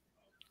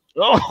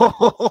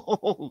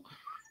 Oh!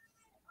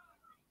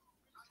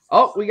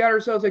 Oh, we got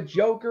ourselves a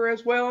Joker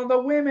as well in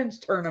the women's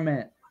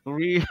tournament.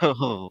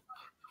 Rio.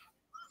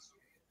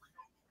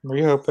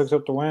 Rio picks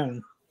up the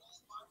win.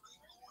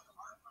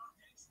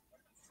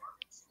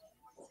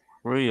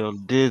 Rio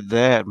did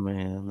that,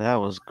 man. That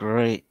was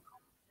great.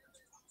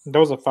 That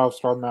was a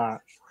 5-star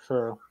match, for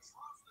sure.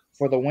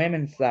 For the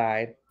women's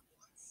side.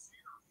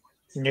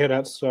 Yeah,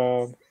 that's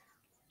the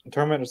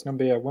tournament is going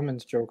to be a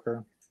women's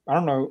Joker. I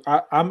don't know.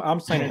 I'm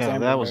saying it's Yeah,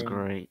 Amber that Moon. was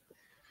great.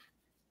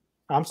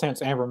 I'm saying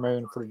it's Amber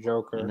Moon for the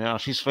Joker. And now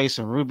she's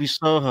facing Ruby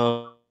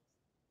Soho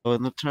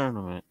in the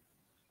tournament.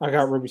 I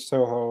got Ruby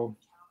Soho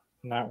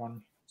in that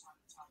one.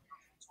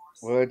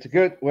 Well, it's a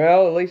good.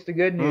 Well, at least the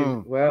good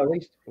news. Well,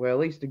 at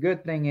least the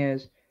good thing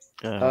is,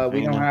 we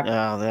don't have.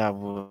 Yeah, that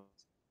would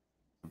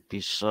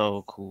be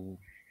so cool.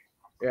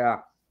 Yeah.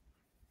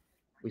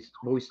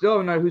 We still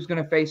don't know who's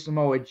going to face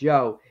Samoa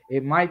Joe.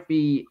 It might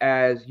be,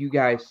 as you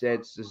guys said,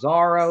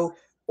 Cesaro,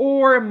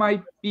 or it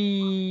might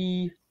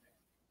be.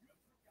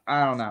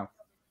 I don't know.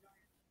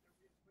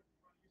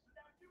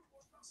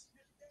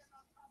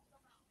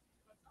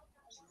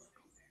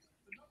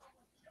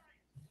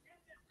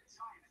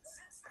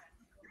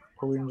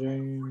 Corey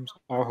James.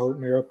 I hope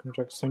Miro comes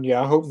back soon.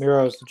 Yeah, I hope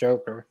Miro is the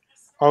Joker.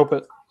 I hope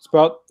it's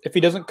about if he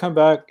doesn't come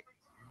back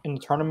in the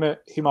tournament,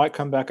 he might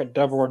come back at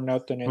Double or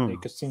Nothing in the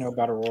Casino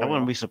Battle Royal. I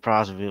wouldn't be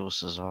surprised if it was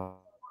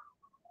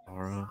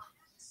Cesaro.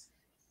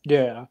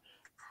 Yeah,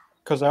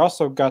 because I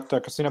also got the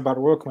Casino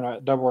Battle Royal coming out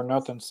at Double or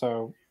Nothing,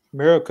 so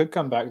Miro could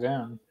come back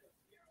then.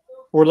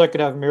 Or they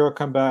could have Miro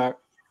come back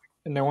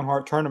in the One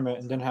Heart tournament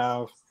and then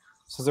have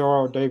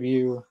Cesaro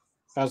debut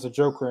as a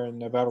Joker in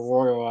the Battle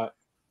Royal at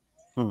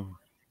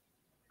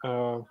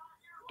Double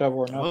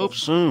or Nothing. I hope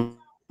soon.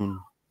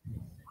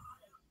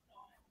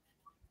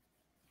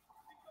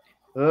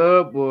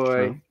 Oh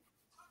boy. True.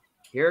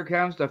 Here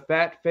comes the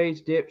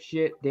fat-faced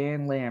dipshit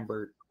Dan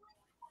Lambert.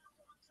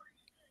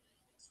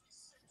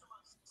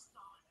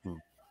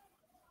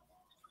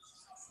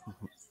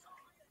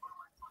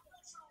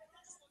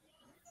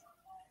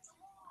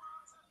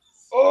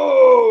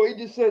 Oh, he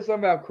just said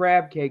something about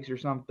crab cakes or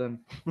something.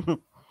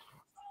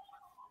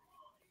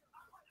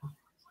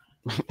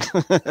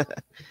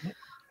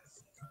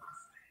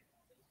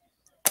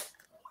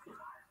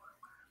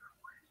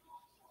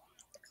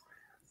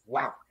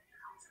 Wow.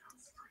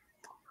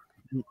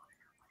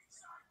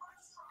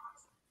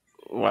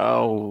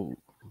 Wow.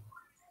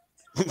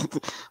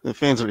 The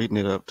fans are eating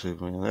it up too,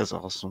 man. That's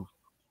awesome.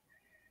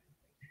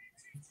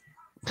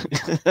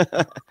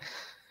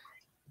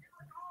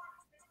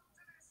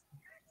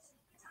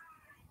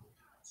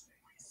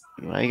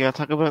 Why you gotta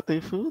talk about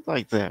their food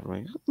like that,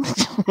 man?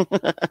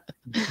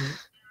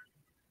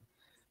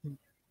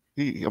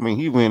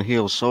 He went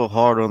heel so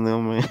hard on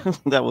them, man.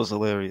 That was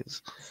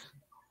hilarious.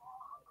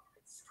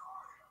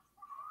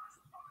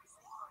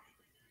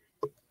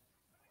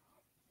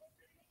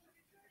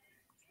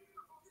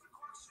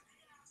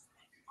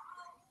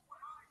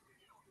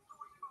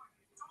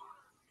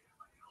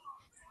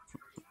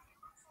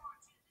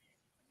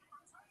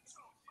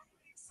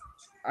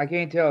 I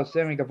can't tell if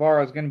Sammy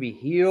Guevara is going to be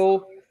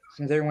heel,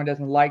 since everyone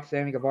doesn't like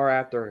Sammy Guevara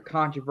after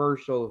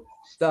controversial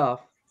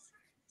stuff.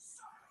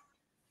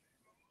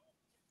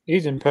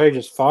 Ethan Page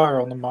is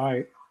fire on the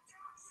mic.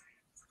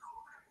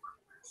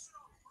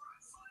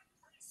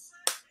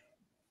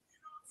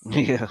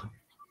 Yeah.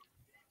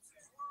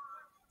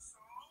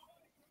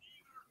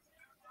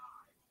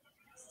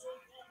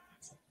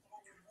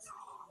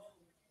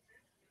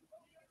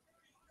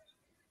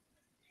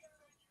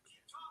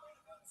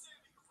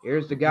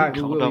 Here's the guy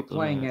who will be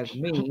playing as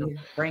me,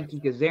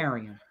 Frankie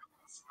Kazarian.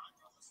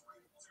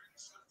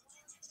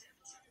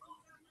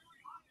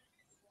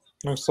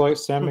 Looks like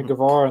Sammy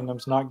Guevara and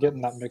them's not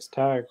getting that mixed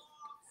tag.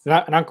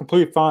 And I'm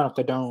completely fine if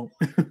they don't.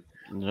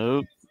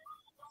 Nope.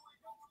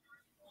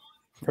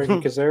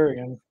 Frankie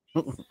Kazarian.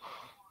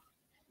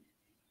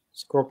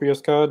 Scorpio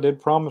Sky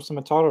did promise him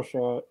a title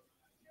shot.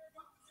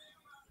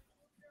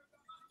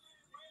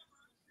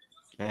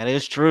 That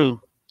is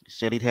true. He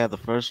said he'd have the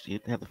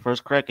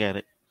first crack at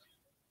it.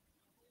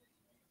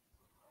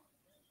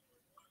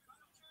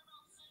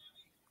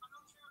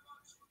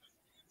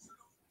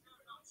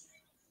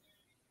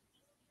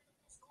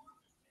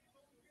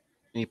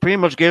 He pretty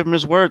much gave him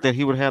his word that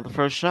he would have the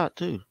first shot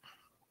too.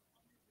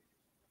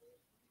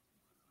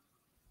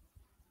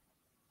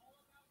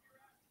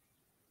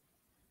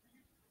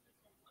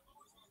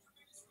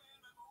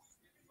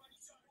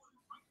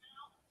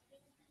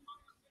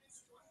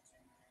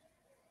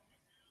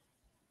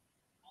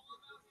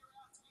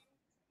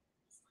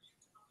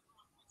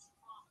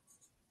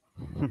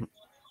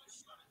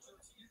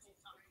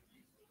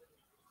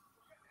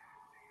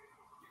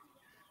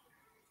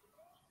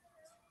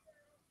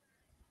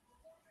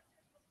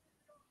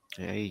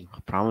 Hey,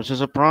 a promise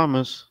is a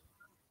promise.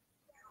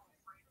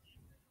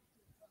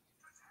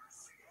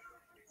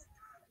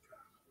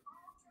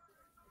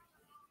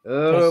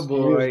 Oh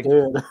boy!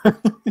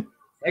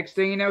 Next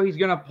thing you know, he's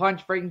gonna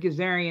punch Frankie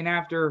Kazarian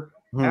after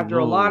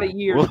a lot of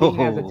years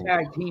being as a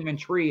tag team and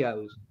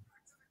trios.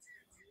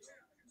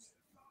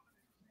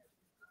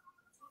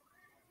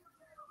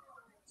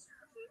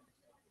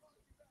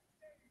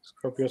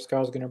 Scorpio Sky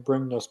is going to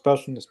bring the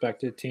specialness back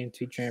to the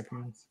TNT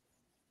champion.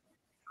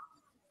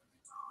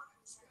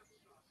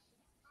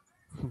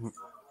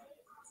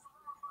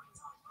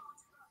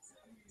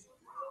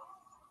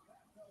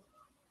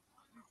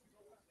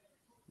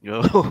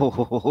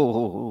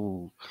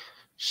 Yo,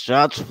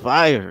 shots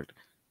fired.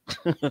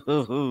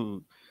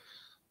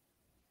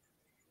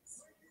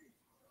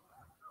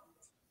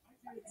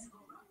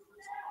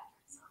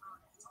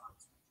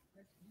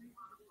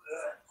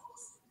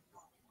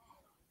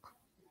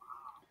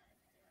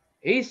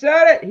 He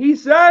said it. He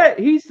said it.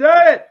 He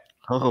said it.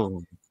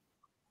 Oh,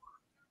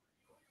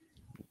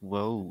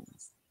 whoa.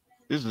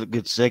 This is a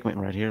good segment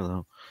right here,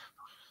 though.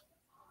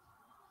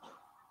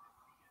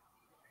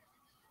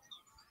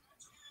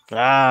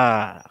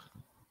 Ah.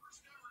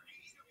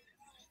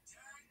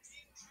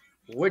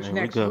 Which There we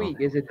next go. week?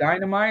 Is it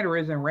Dynamite or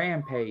is it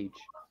Rampage?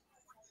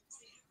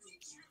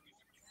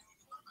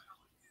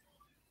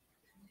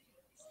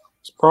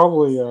 It's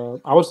probably,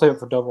 I would say it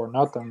for Double or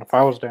Nothing if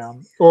I was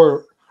down.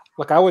 Or,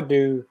 like, I would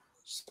do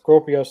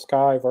Scorpio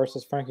Sky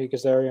versus Frankie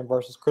Kazarian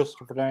versus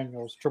Christopher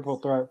Daniels, triple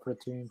threat for the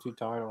TNT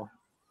title.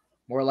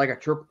 More like a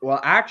triple. Well,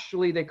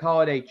 actually, they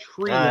call it a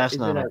trio. That's Is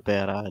not it a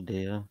bad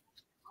idea.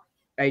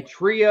 a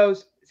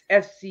trios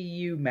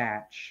SCU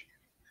match?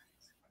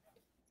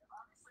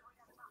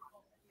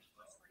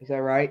 Is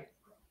that right?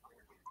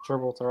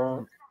 Triple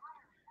threat.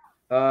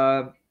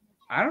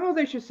 I don't know if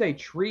they should say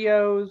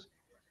trios.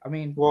 I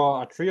mean,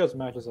 Well, a trios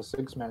match is a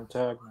 6-man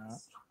tag match.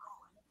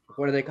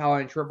 what do they call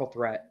it in triple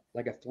threat?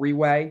 Like a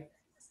three-way?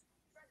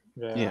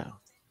 Yeah.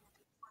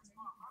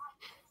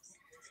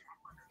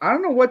 I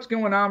don't know what's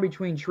going on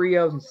between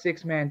trios and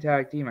 6-man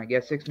tag team. I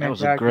guess 6-man That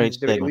was a tag great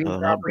team is segment, WWE though.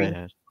 Not property.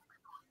 bad.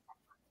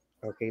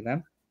 Okay,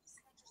 then.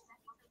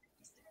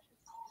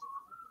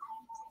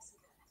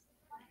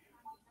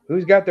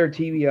 Who's got their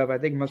TV up? I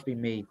think it must be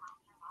me.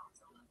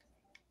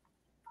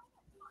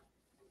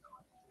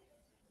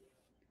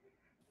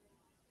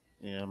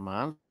 Yeah,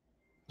 mine's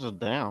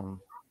down.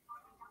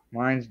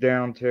 Mine's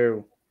down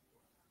too.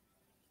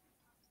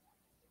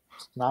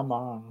 It's not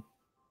mine.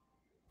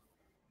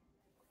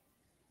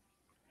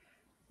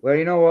 Well,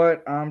 you know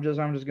what? I'm just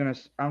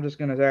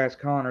gonna ask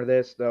Connor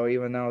this though,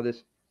 even though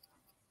this.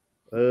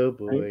 Oh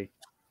boy.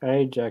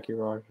 Hey, Jackie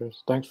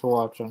Rogers. Thanks for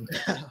watching.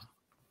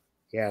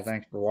 Yeah,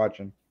 thanks for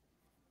watching.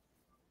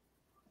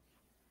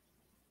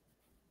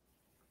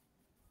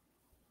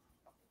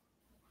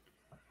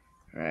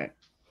 All right.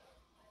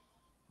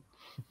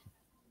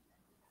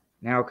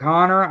 Now,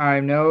 Connor, I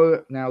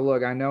know. Now,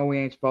 look, I know we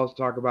ain't supposed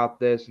to talk about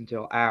this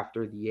until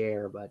after the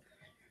air, but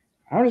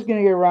I'm just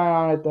gonna get right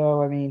on it,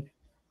 though. I mean,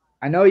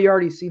 I know you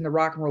already seen the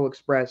Rock and Roll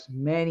Express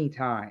many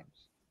times.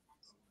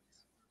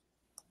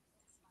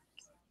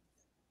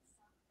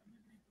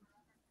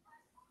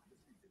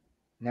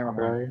 Never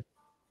mind.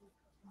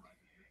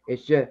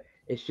 Okay.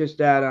 It's just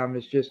that I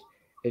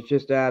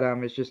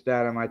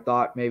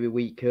thought maybe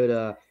we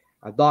could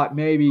I thought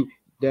maybe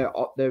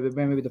that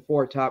maybe the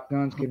four Top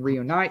Guns can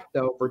reunite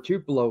though for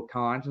Tupelo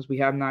Con since we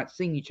have not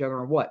seen each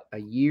other in what, a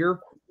year?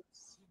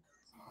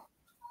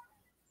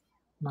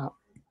 No,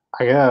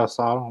 I guess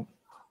I don't.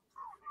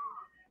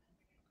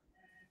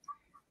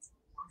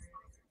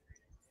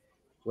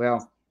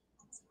 Well,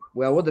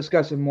 we'll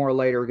discuss it more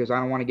later because I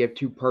don't want to get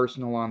too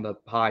personal on the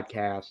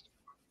podcast.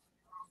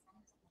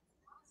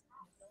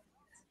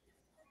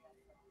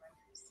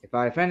 If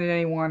I offended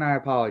anyone, I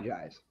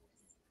apologize.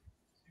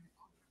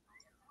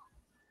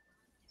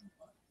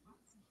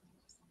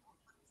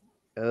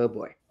 Oh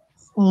boy.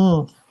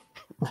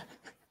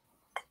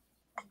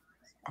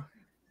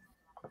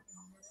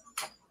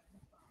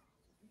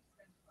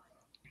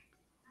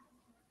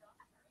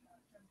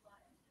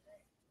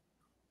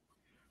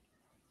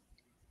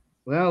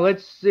 Well,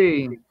 let's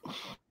see.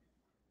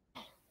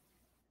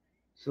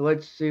 So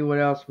let's see what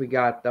else we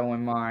got though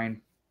in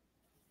mind.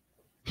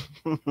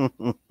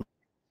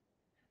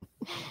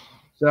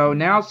 So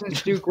now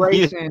since Duke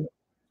Grayson,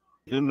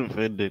 Didn't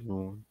offend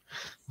anyone.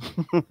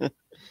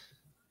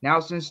 now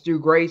since Stu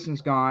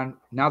Grayson's gone,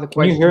 now the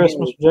Can you question hear us, is,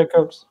 Mr.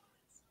 Jacobs?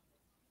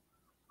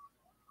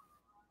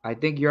 I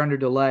think you're under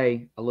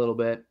delay a little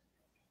bit.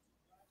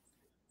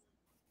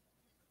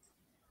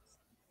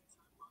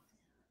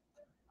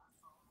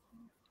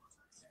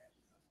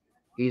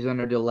 He's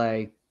under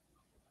delay.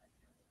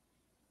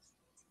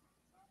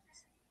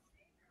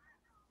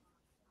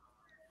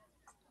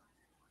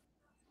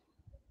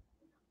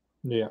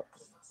 Yeah.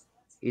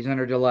 He's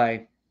under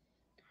delay.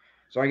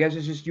 So I guess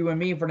it's just you and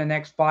me for the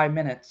next 5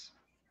 minutes.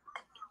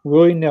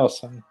 Willie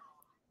Nelson.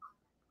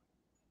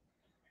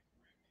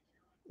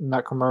 In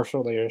that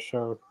commercial they just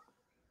showed.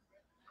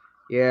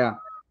 Yeah.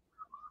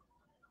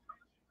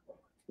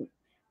 Willie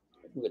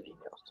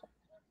Nelson.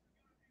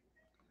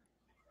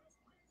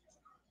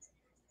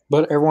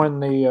 But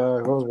everyone who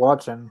was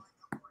watching,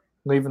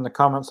 leave in the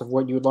comments of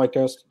what you would like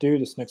us to do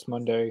this next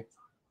Monday.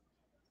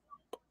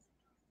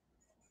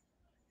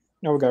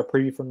 Now we got a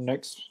preview from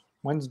next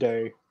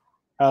Wednesday.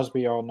 As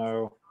we all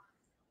know,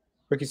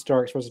 Ricky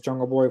Starks was a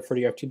Jungle Boy for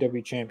the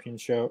FTW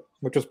Championship,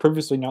 which was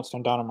previously announced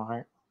on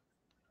Dynamite.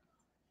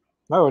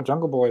 No,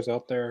 Jungle Boy's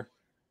out there.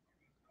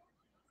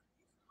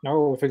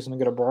 No, we're fixing to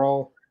get a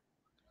brawl.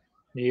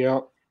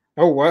 Yep.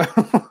 Oh wow.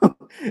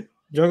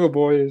 Jungle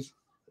Boy's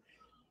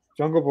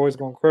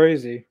going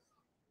crazy.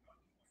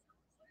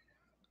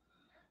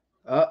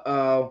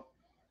 Uh-oh.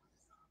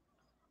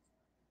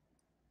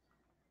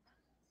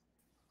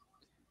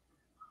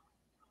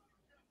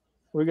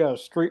 We got a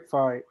street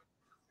fight.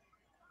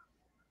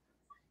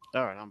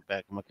 All right, I'm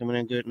back. Am I coming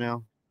in good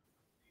now?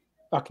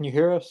 Can you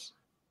hear us?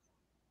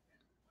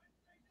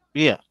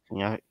 Yeah.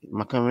 Yeah.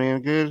 Am I coming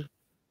in good?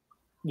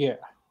 Yeah.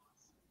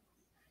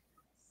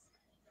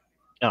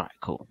 All right,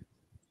 cool.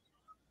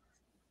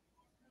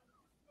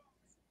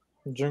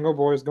 Jungle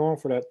Boy's going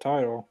for that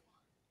title.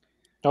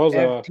 That was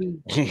Yeah.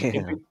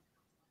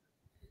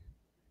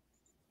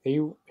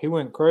 he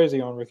went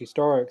crazy on Ricky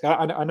Starks.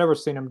 I never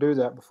seen him do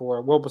that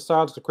before. Well,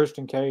 besides the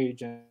Christian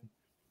Cage and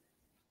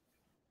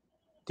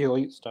the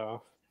Elite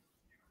stuff.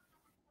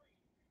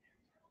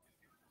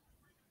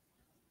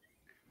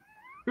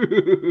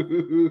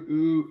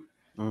 Mm-hmm.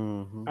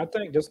 I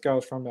think this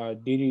guy's from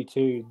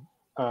DDT,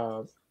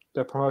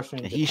 the promotion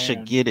in He should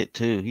Japan. get it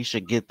too. He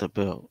should get the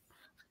belt.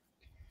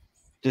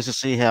 Just to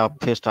see how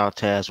pissed off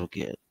Taz will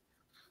get.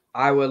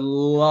 I would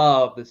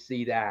love to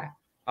see that.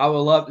 I would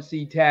love to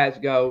see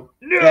Taz go,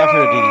 no! Yeah, I've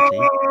heard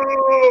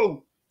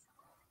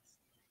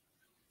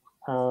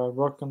DDT.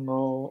 Rock and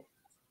roll.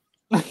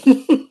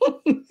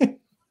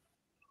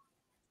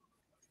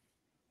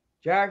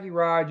 Jackie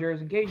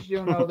Rogers, in case you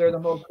don't know, they're the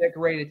most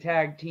decorated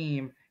tag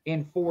team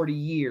in 40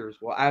 years.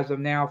 Well, as of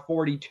now,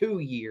 42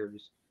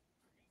 years.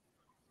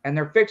 And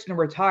they're fixing to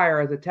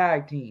retire as a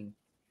tag team.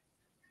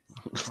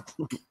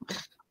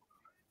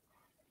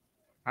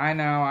 I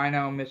know,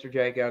 Mr.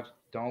 Jacobs.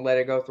 Don't let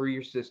it go through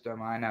your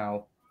system. I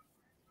know.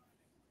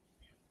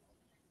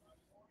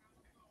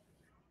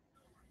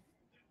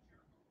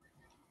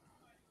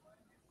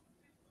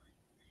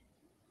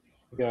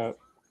 We got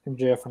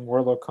MJF and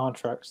Wardlow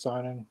contract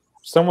signing.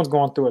 Someone's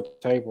going through a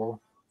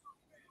table.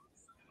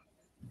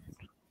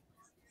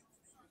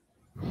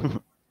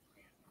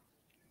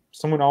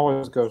 Someone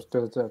always goes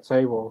through that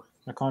table,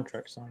 a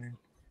contract signing.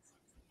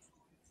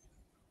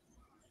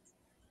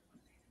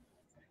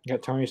 You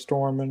got Tony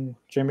Storm and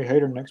Jamie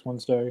Hayter next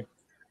Wednesday.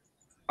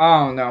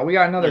 Oh, no. We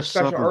got another Yes,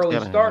 special something's early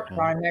gotta start happen.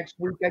 time next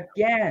week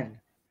again.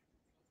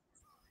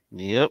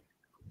 Yep.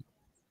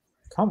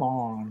 Come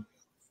on.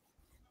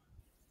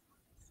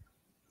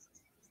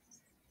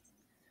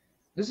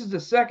 This is the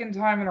second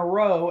time in a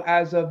row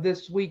as of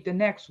this week to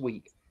next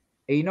week.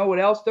 And you know what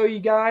else, though, you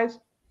guys?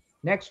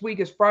 Next week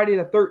is Friday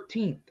the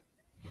 13th.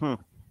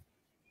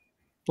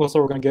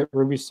 Also, we're going to get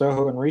Ruby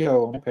Soho and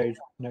Riho on the page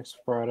next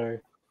Friday.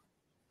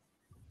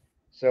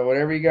 So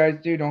whatever you guys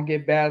do, don't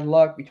get bad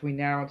luck between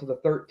now until the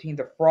 13th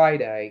of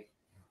Friday.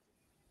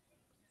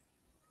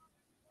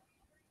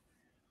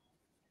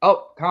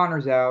 Oh,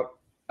 Connor's out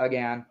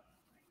again.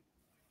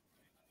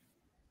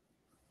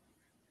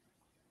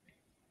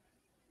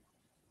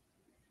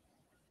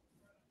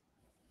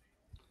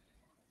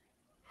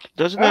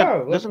 Doesn't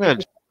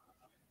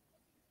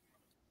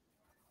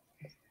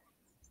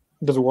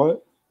Does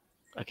what?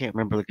 I can't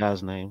remember the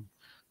guy's name.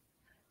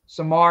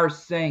 Samar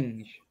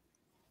Singh.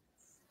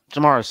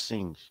 Tamara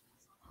sings.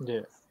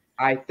 Yeah.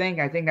 I think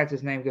that's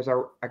his name because I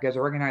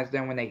recognize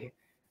them when they.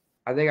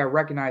 I think I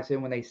recognize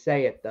him when they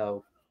say it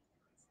though.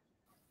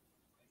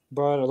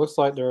 But it looks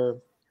like they're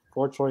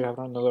fortunately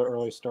having another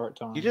early start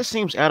time. He just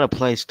seems out of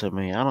place to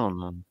me. I don't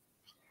know.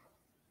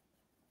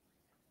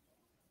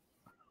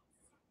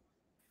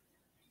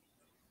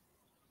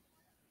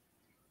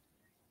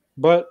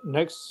 But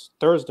next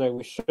Thursday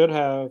we should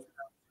have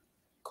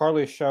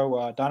Carly's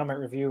show, Dynamite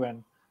Review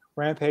and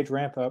Rampage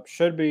Ramp Up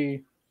should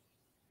be.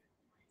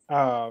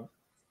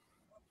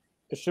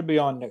 It should be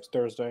on next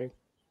Thursday.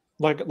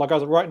 Like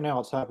as of right now,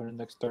 it's happening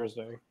next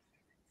Thursday.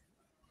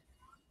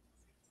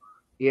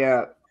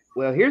 Yeah.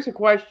 Well, here's a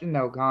question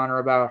though, Connor,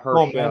 about her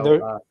Oh show.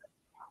 man,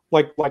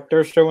 like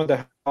they're showing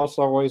the House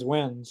Always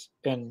Wins,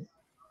 and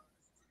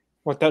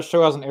like that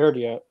show hasn't aired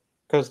yet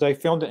because they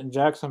filmed it in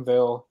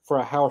Jacksonville for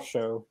a house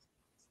show,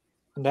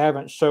 and they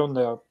haven't shown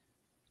the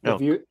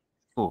view.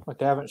 Cool. Like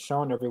they haven't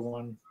shown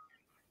everyone.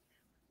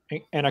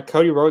 And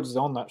Cody Rhodes is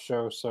on that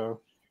show,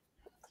 so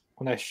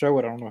when they show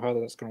it, I don't know how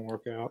that's going to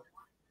work out.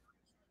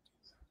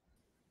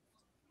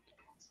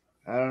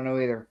 I don't know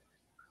either.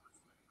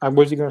 What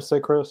was you going to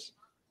say, Chris?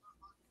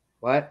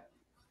 What?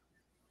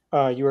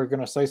 You were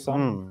going to say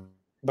something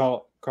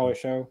about Carly's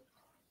show?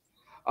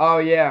 Oh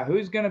yeah,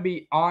 who's gonna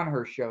be on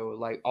her show?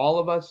 Like all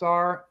of us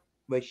are,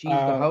 but she's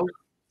the host.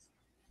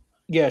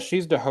 Yeah,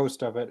 she's the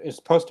host of it. It's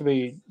supposed to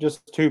be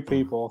just two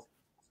people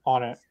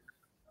on it.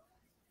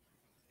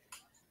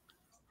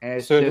 And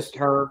it's just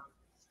her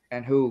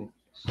and who?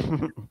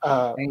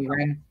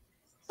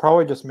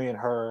 Probably just me and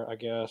her, I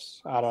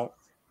guess.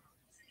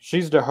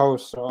 She's the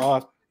host, so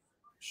I'll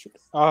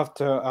have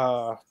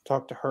to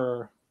talk to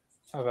her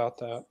about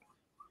that.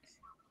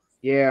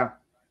 Yeah.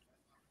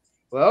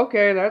 Well,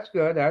 okay, that's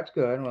good. That's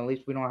good. Well, at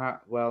least we don't have.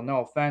 Well, no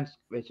offense.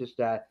 It's just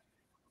that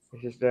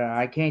It's just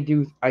I can't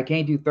do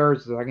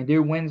Thursdays. I can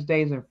do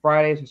Wednesdays and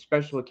Fridays and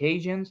special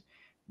occasions,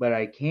 but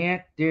I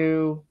can't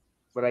do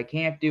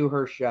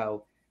her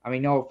show. I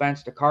mean, no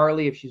offense to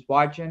Carly if she's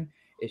watching.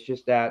 It's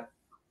just that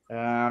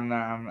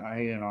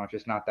it's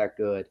just not that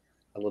good.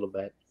 A little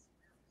bit.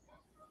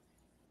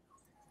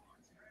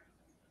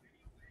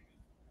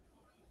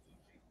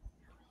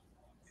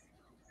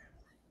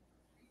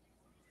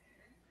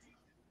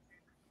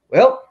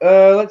 Well,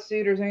 let's see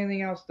if there's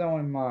anything else though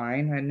in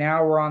mind. And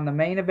now we're on the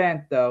main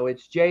event though.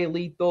 It's Jay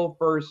Lethal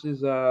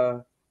versus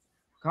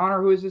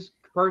Connor. Who is this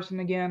person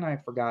again? I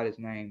forgot his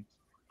name.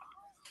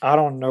 I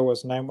don't know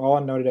his name. All I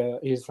know that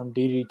he's from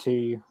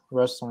DDT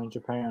Wrestling in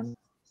Japan.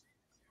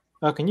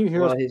 Can you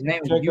hear us? Well, his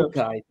name is Jacobs?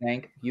 Yuka, I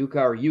think. Yuka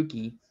or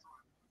Yuki.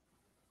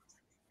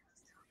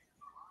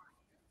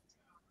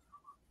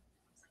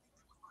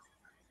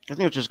 I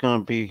think it's just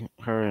gonna be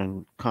her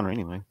and Connor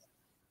anyway.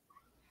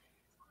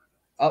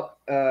 Oh,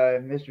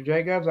 Mr.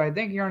 Jacobs, I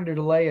think you're under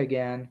delay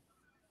again.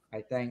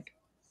 I think.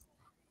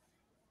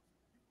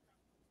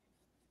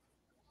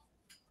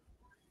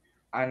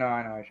 I know.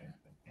 I shouldn't.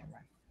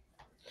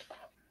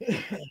 Never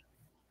mind.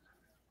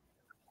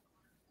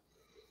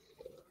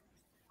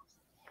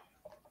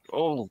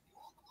 Oh,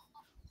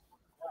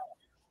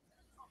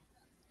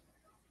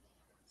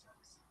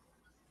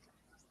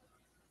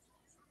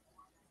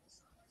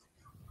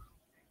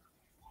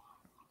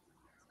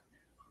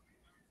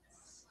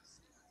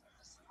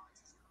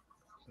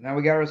 Now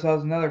we got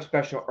ourselves another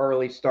special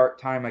early start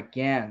time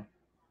again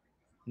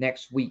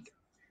next week.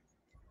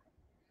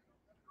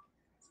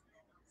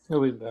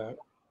 Who is that?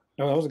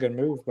 Oh, that was a good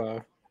move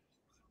by.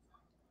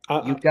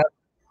 Yuka.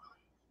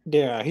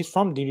 Yeah, he's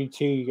from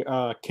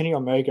DDT. Kenny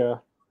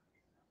Omega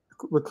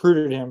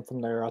recruited him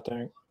from there, I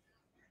think.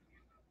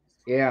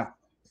 Yeah.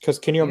 Because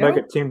Kenny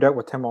Omega teamed up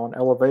with him on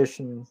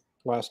Elevation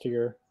last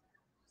year.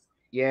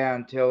 Yeah,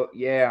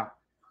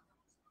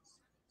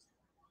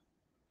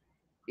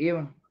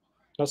 Even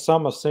That's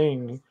Sama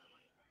Singh.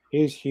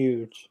 He's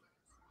huge.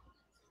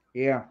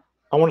 Yeah.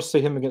 I want to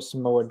see him against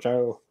Samoa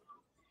Joe.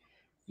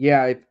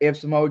 Yeah, if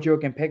Samoa Joe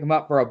can pick him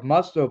up for a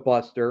Muscle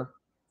Buster.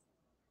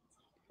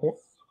 Oh,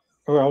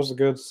 that was a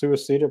good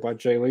suicida by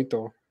Jay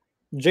Lethal.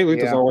 Jay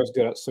Lethal's always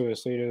good at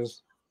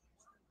suicidas.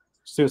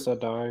 Suicide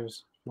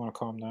dives, if you want to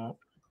call him that.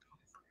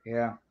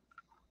 Yeah.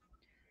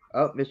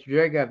 Oh, Mr.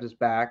 Jacobs is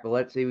back, but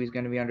let's see if he's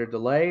going to be under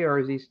delay or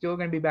is he still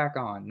going to be back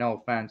on? No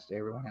offense to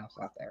everyone else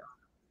out there.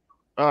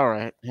 all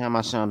right. How am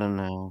I sounding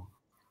now?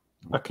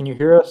 Can you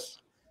hear us?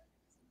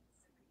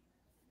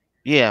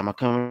 Yeah, am I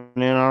coming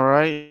in all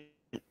right?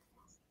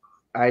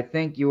 I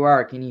think you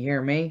are. Can you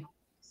hear me?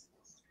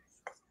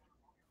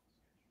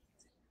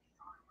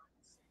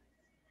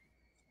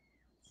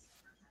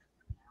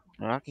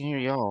 I can hear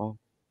y'all.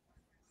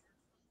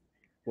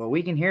 Well,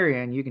 we can hear you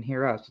and you can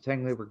hear us, so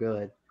technically we're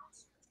good.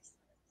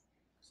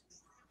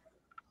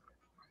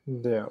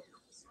 Yeah.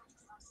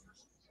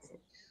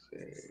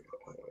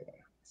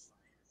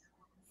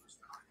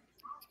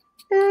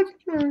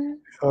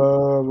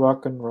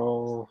 Rock and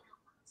roll.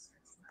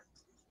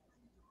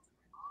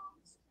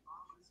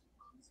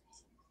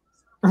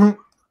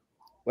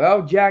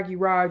 Well, Jackie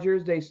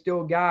Rogers, they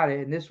still got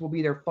it, and this will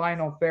be their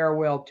final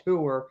farewell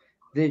tour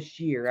this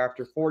year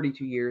after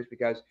 42 years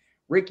because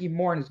Ricky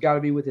Morton has got to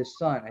be with his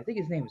son. I think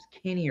his name is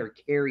Kenny or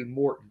Kerry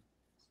Morton.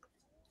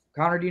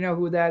 Connor, do you know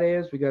who that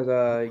is? Because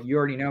you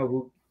already know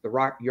who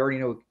you already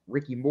know who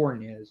Ricky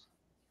Morton is.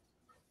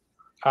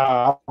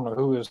 I don't know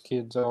who his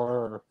kids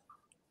are.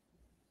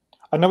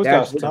 I know he's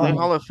Are got they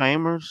Hall of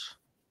Famers?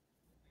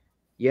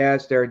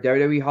 Yes, they're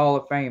WWE Hall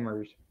of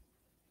Famers.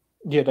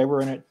 Yeah, they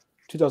were in it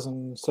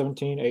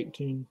 2017,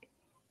 18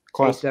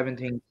 class.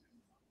 17.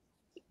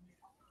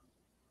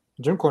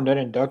 Jim Cornette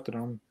inducted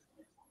him.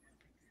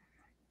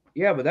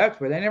 Yeah, but that's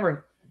where they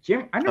never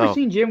I've never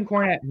seen Jim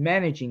Cornette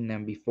managing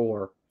them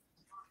before.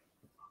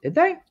 Did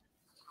they?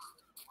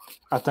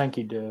 I think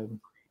he did.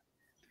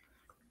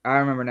 I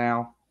remember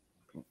now.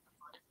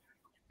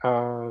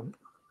 No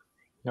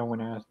one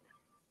asked.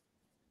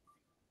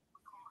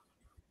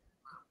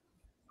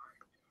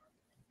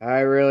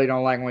 I really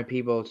don't like when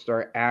people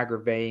start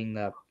aggravating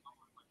the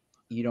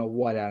you know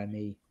what out of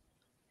me.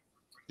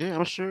 Yeah,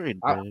 I'm sure he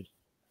did.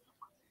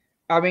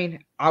 I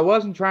mean, I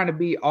wasn't trying to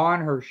be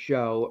on her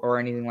show or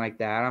anything like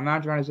that. I'm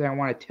not trying to say I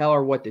want to tell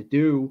her what to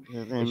do.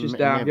 Yeah, it's just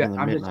that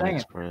I'm just saying.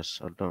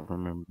 Express. I don't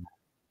remember.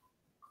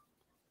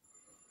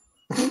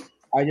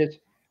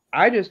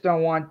 I just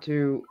don't want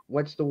to.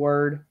 What's the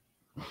word?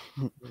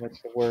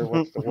 What's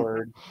the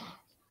word?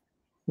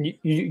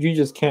 You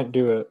just can't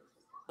do it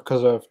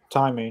because of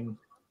timing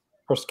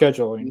or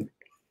scheduling.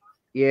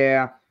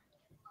 Yeah.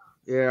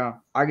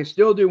 I can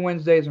still do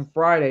Wednesdays and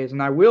Fridays,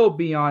 and I will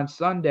be on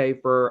Sunday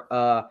for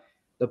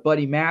the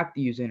Buddy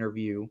Matthews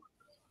interview.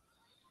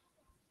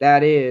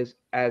 That is,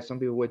 as some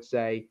people would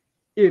say,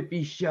 if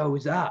he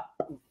shows up.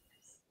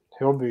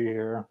 He'll be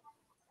here.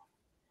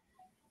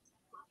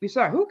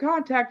 Besides, who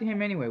contacted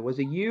him anyway? Was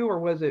it you or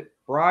was it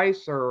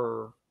Bryce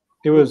or?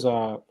 It was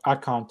I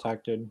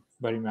contacted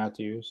Buddy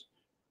Matthews.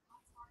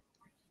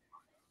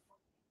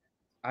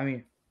 I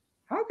mean,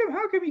 How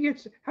come you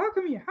get? How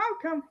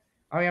come?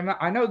 I mean,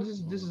 I know this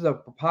is a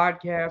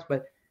podcast,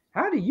 but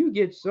how do you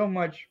get so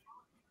much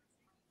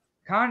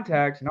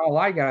contacts and all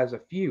I got is a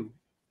few?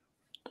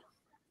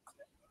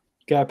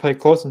 Gotta pay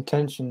close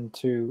attention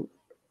to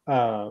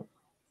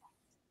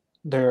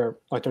their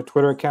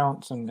Twitter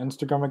accounts and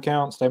Instagram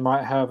accounts. They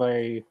might have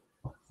a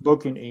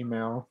booking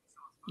email.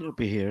 You'll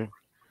be here.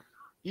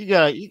 You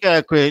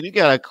gotta quit. You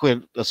gotta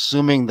quit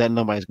assuming that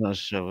nobody's gonna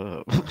show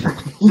up.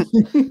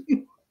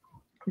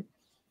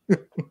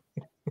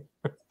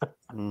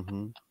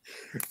 Mm-hmm.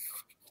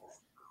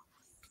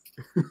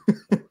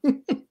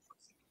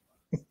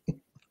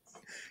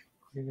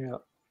 Yeah.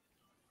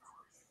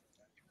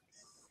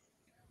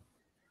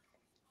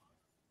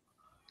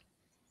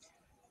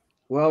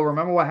 Well,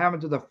 remember what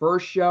happened to the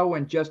first show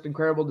when Just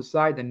Incredible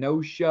decided to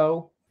no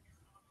show?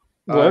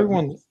 Well,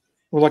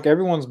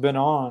 everyone's been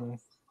on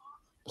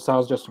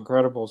besides Just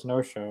Incredible's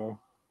no show.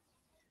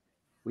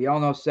 We all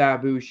know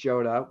Sabu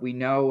showed up. We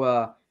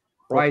know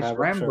Bryce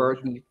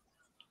Remberg. We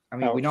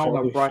know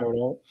about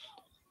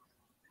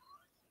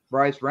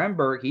Bryce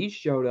Remberg. He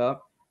showed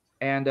up,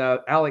 and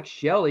Alex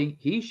Shelley.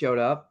 He showed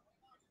up.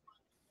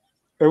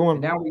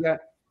 And now we got.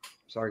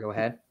 Sorry, go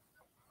ahead.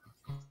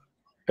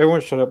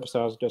 Everyone showed up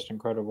besides Just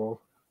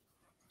Incredible.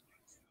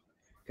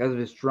 Because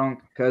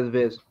of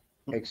his,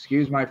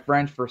 excuse my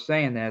French for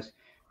saying this,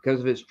 because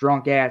of his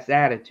drunk ass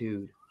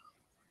attitude.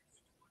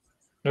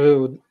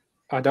 No,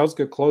 that was a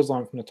good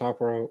clothesline from the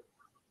top rope.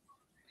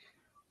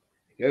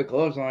 Good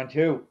clothesline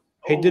too.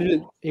 He did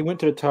it. He went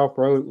to the top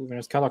rope, and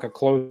it's kind of like a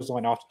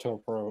clothesline off the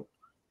top rope.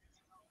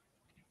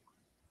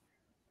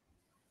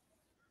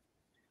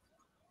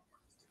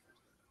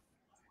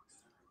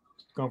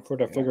 Going for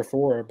the figure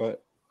four,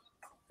 but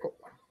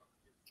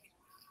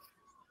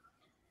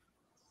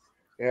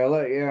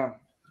yeah.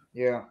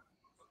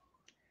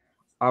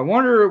 I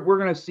wonder if we're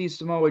gonna see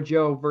Samoa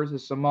Joe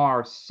versus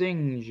Samar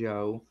Singh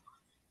Joe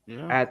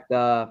at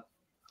the.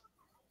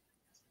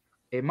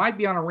 It might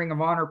be on a Ring of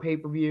Honor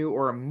pay-per-view,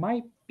 or it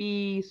might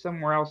be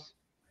somewhere else.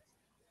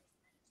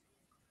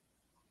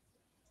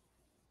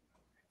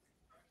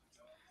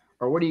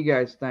 Or what do you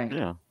guys think?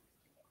 Yeah.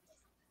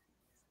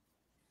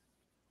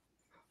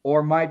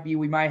 Or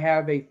we might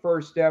have a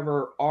first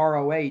ever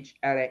ROH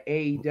at an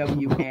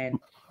AEW and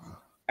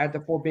at the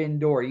Forbidden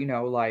Door. You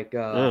know, like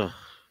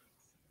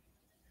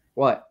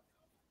what?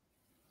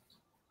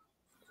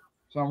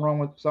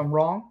 Something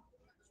wrong?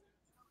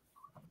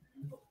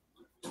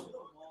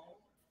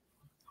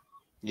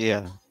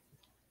 Yeah.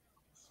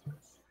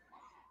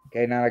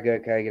 Okay, not a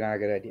good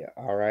idea.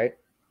 All right.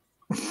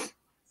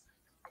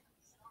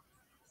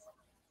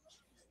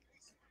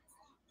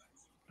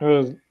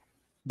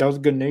 that was a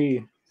good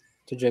knee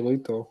to Jay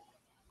Lethal.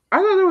 I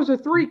thought there was a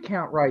 3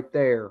 count right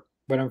there.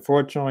 But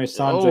unfortunately,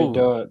 Sanjay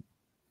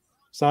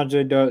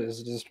Dutt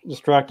is just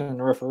distracting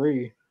the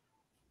referee.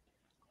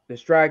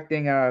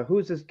 Distracting.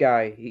 Who's this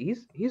guy?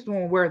 He's the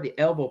one wearing the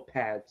elbow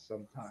pads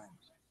sometimes.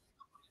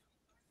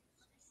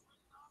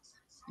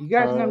 You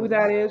guys know who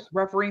that is?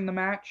 Refereeing the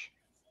match.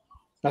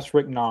 That's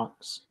Rick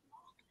Knox.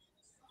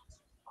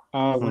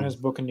 When is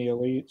booking the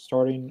Elite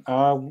starting?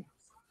 Aiden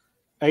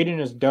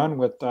is done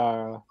with.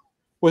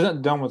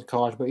 Wasn't done with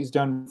college, but he's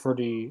done for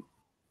the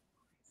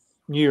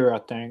year. I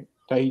think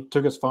that he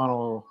took his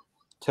final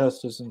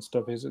tests and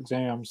stuff, his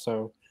exams,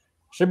 so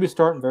should be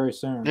starting very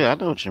soon. Yeah, I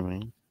know what you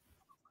mean.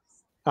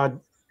 I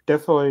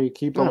definitely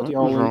keep up with the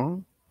All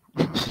wrong.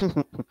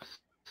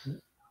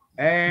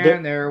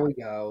 And there we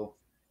go.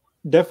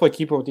 Definitely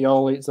keep up with the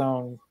All Elite's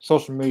on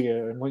social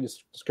media and link the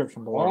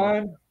description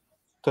below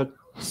to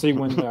see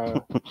when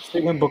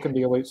booking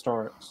the Elite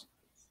starts.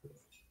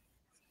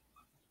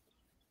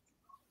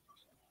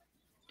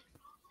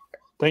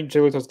 I think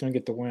Jay Lethal's going to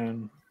get the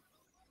win.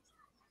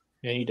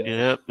 Yeah, he does.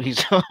 Yep,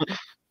 he's.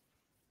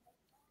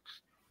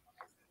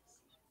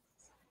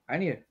 I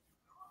need it.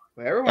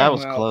 Well, that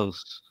was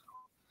close.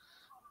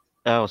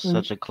 That was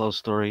such a close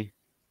story.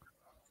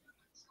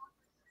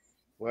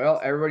 Well,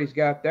 everybody's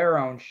got their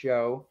own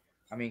show.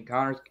 I mean,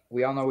 I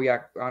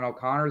know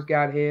Connor's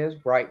got his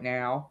right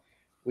now.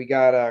 We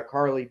got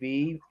Carly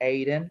B,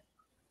 Aiden.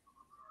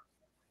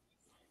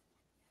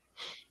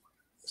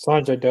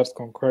 Sanjay Dutt's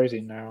going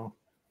crazy now.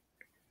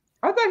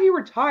 I thought he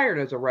retired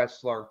as a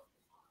wrestler.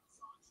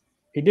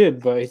 He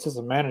did, but he's just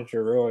a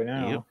manager really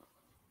now. Yep.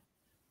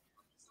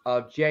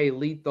 Of Jay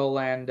Lethal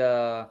and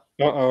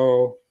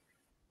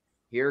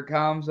here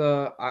comes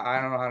I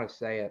don't know how to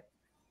say it.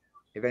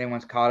 If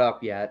anyone's caught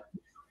up yet.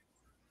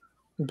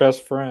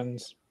 Best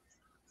friends.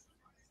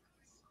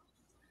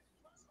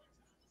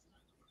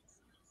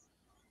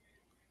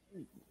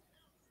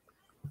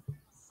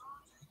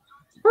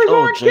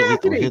 Jay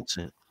Lethal hits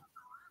it.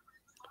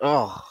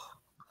 Oh.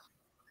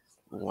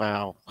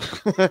 Wow.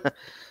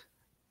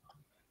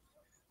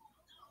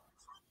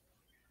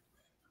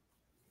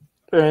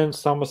 And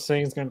Sama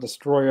Singh's going to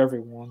destroy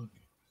everyone.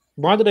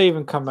 Why did they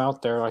even come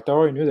out there? Like, they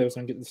already knew they was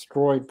going to get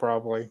destroyed,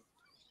 probably.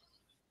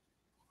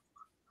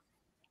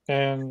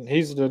 And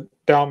he's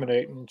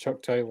dominating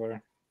Chuck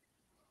Taylor.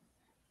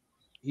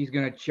 He's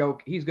gonna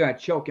choke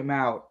him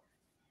out.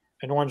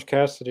 And Orange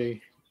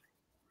Cassidy.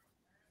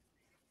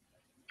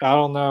 I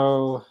don't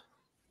know.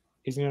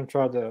 He's going to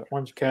try the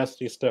Orange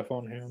Cassidy stuff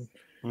on him.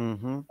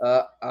 Mm-hmm.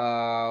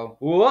 Uh-oh.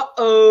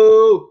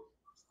 Whoa-oh!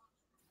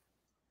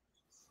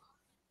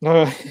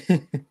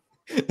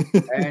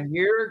 And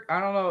here,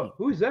 I don't know,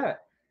 who's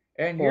that?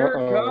 And here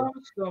comes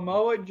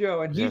Samoa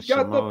Joe, and he's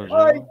got the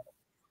pipe.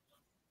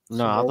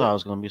 No, I thought it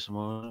was going to be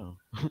Samoa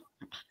Joe.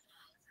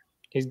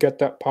 He's got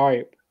that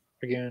pipe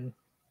again.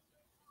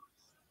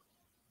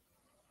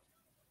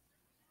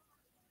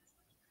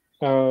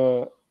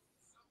 I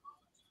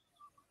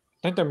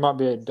think there might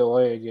be a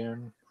delay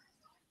again.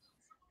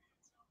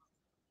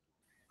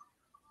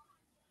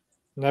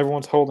 And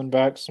everyone's holding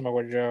back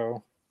Samoa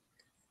Joe.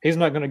 He's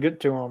not going to get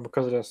to him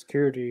because of that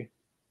security.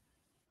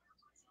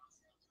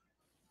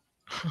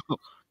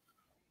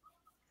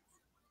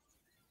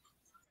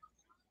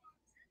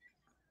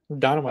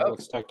 Dynamite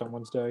looks stacked on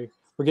Wednesday.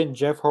 We're getting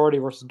Jeff Hardy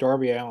versus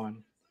Darby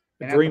Allin.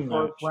 And dream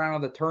the first round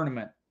of the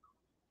tournament.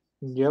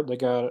 Yep, they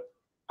got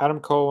Adam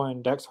Cole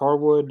and Dax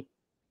Harwood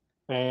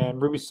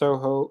and Ruby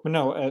Soho.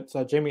 No, it's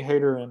Jamie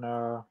Hayter and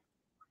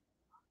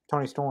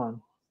Tony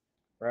Storm.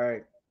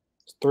 Right.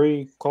 It's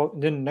 3.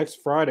 Then next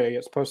Friday,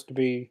 it's supposed to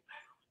be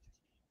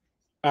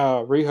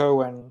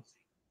Riho and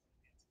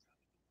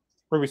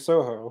Ruby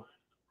Soho.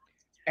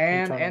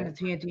 And the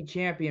TNT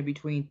champion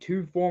between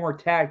 2 former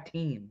tag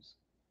teams.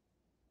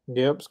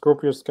 Yep,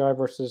 Scorpio Sky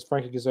versus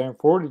Frankie Kazarian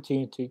for the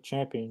TNT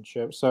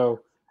Championship.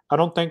 So I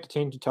don't think the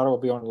TNT title will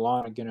be on the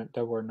line again at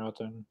Double or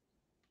Nothing.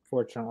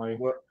 Fortunately,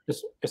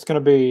 it's going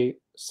to be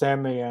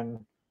Sammy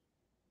and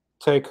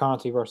Tay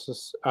Conti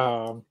versus.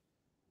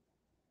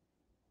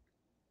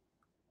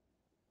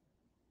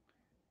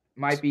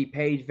 Might be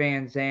Paige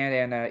Van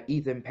Zandt and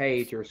Ethan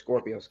Page or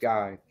Scorpio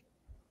Sky.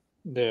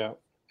 Yeah,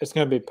 it's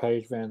going to be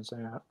Paige Van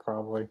Zandt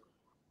probably.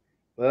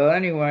 Well,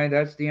 anyway,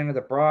 that's the end of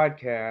the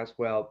broadcast.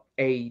 Well,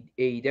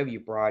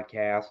 AEW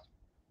broadcast.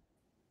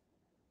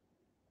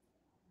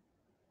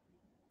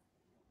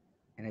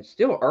 And it's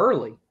still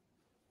early.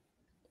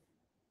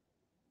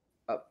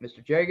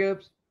 Mr.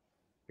 Jacobs,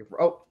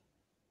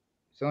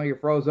 suddenly you're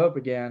froze up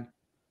again.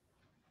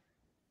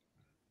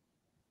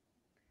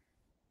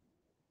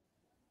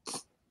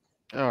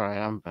 All right,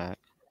 I'm back.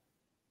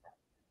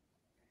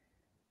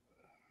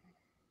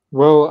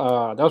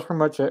 Well, that was pretty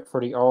much it for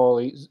the All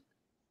Elite.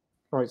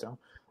 Right, so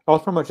that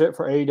was pretty much it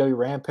for AEW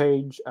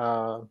Rampage.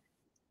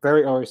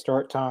 Very early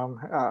start time.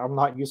 I'm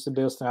not used to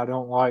this, and I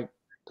don't like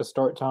the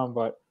start time,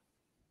 but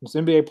this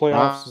NBA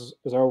playoffs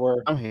is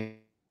over. I'm here.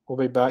 We'll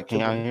be back. Can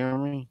y'all hear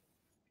me?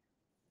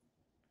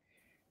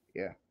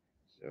 Yeah.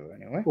 So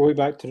anyway, we'll be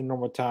back to the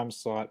normal time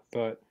slot,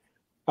 but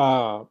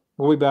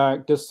we'll be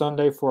back this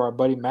Sunday for our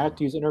Buddy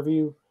Matthews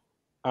interview.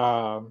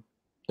 Then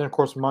of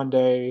course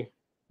Monday,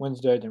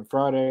 Wednesday, then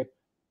Friday.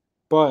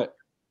 But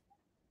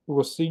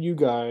we'll see you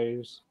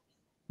guys.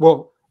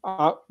 Well,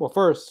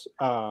 first,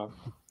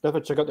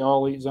 definitely check out the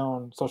All Elite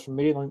Zone social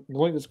media. The link in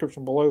the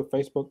description below: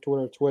 Facebook,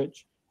 Twitter,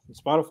 Twitch, and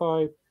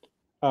Spotify.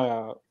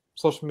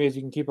 Social media,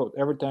 you can keep up with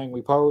everything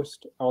we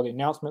post, all the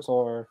announcements,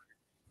 or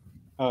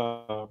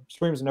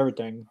streams and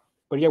everything.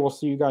 But yeah, we'll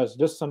see you guys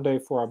this Sunday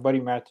for our Buddy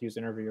Matthews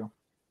interview.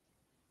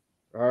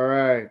 All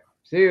right.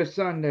 See you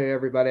Sunday,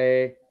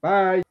 everybody.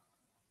 Bye.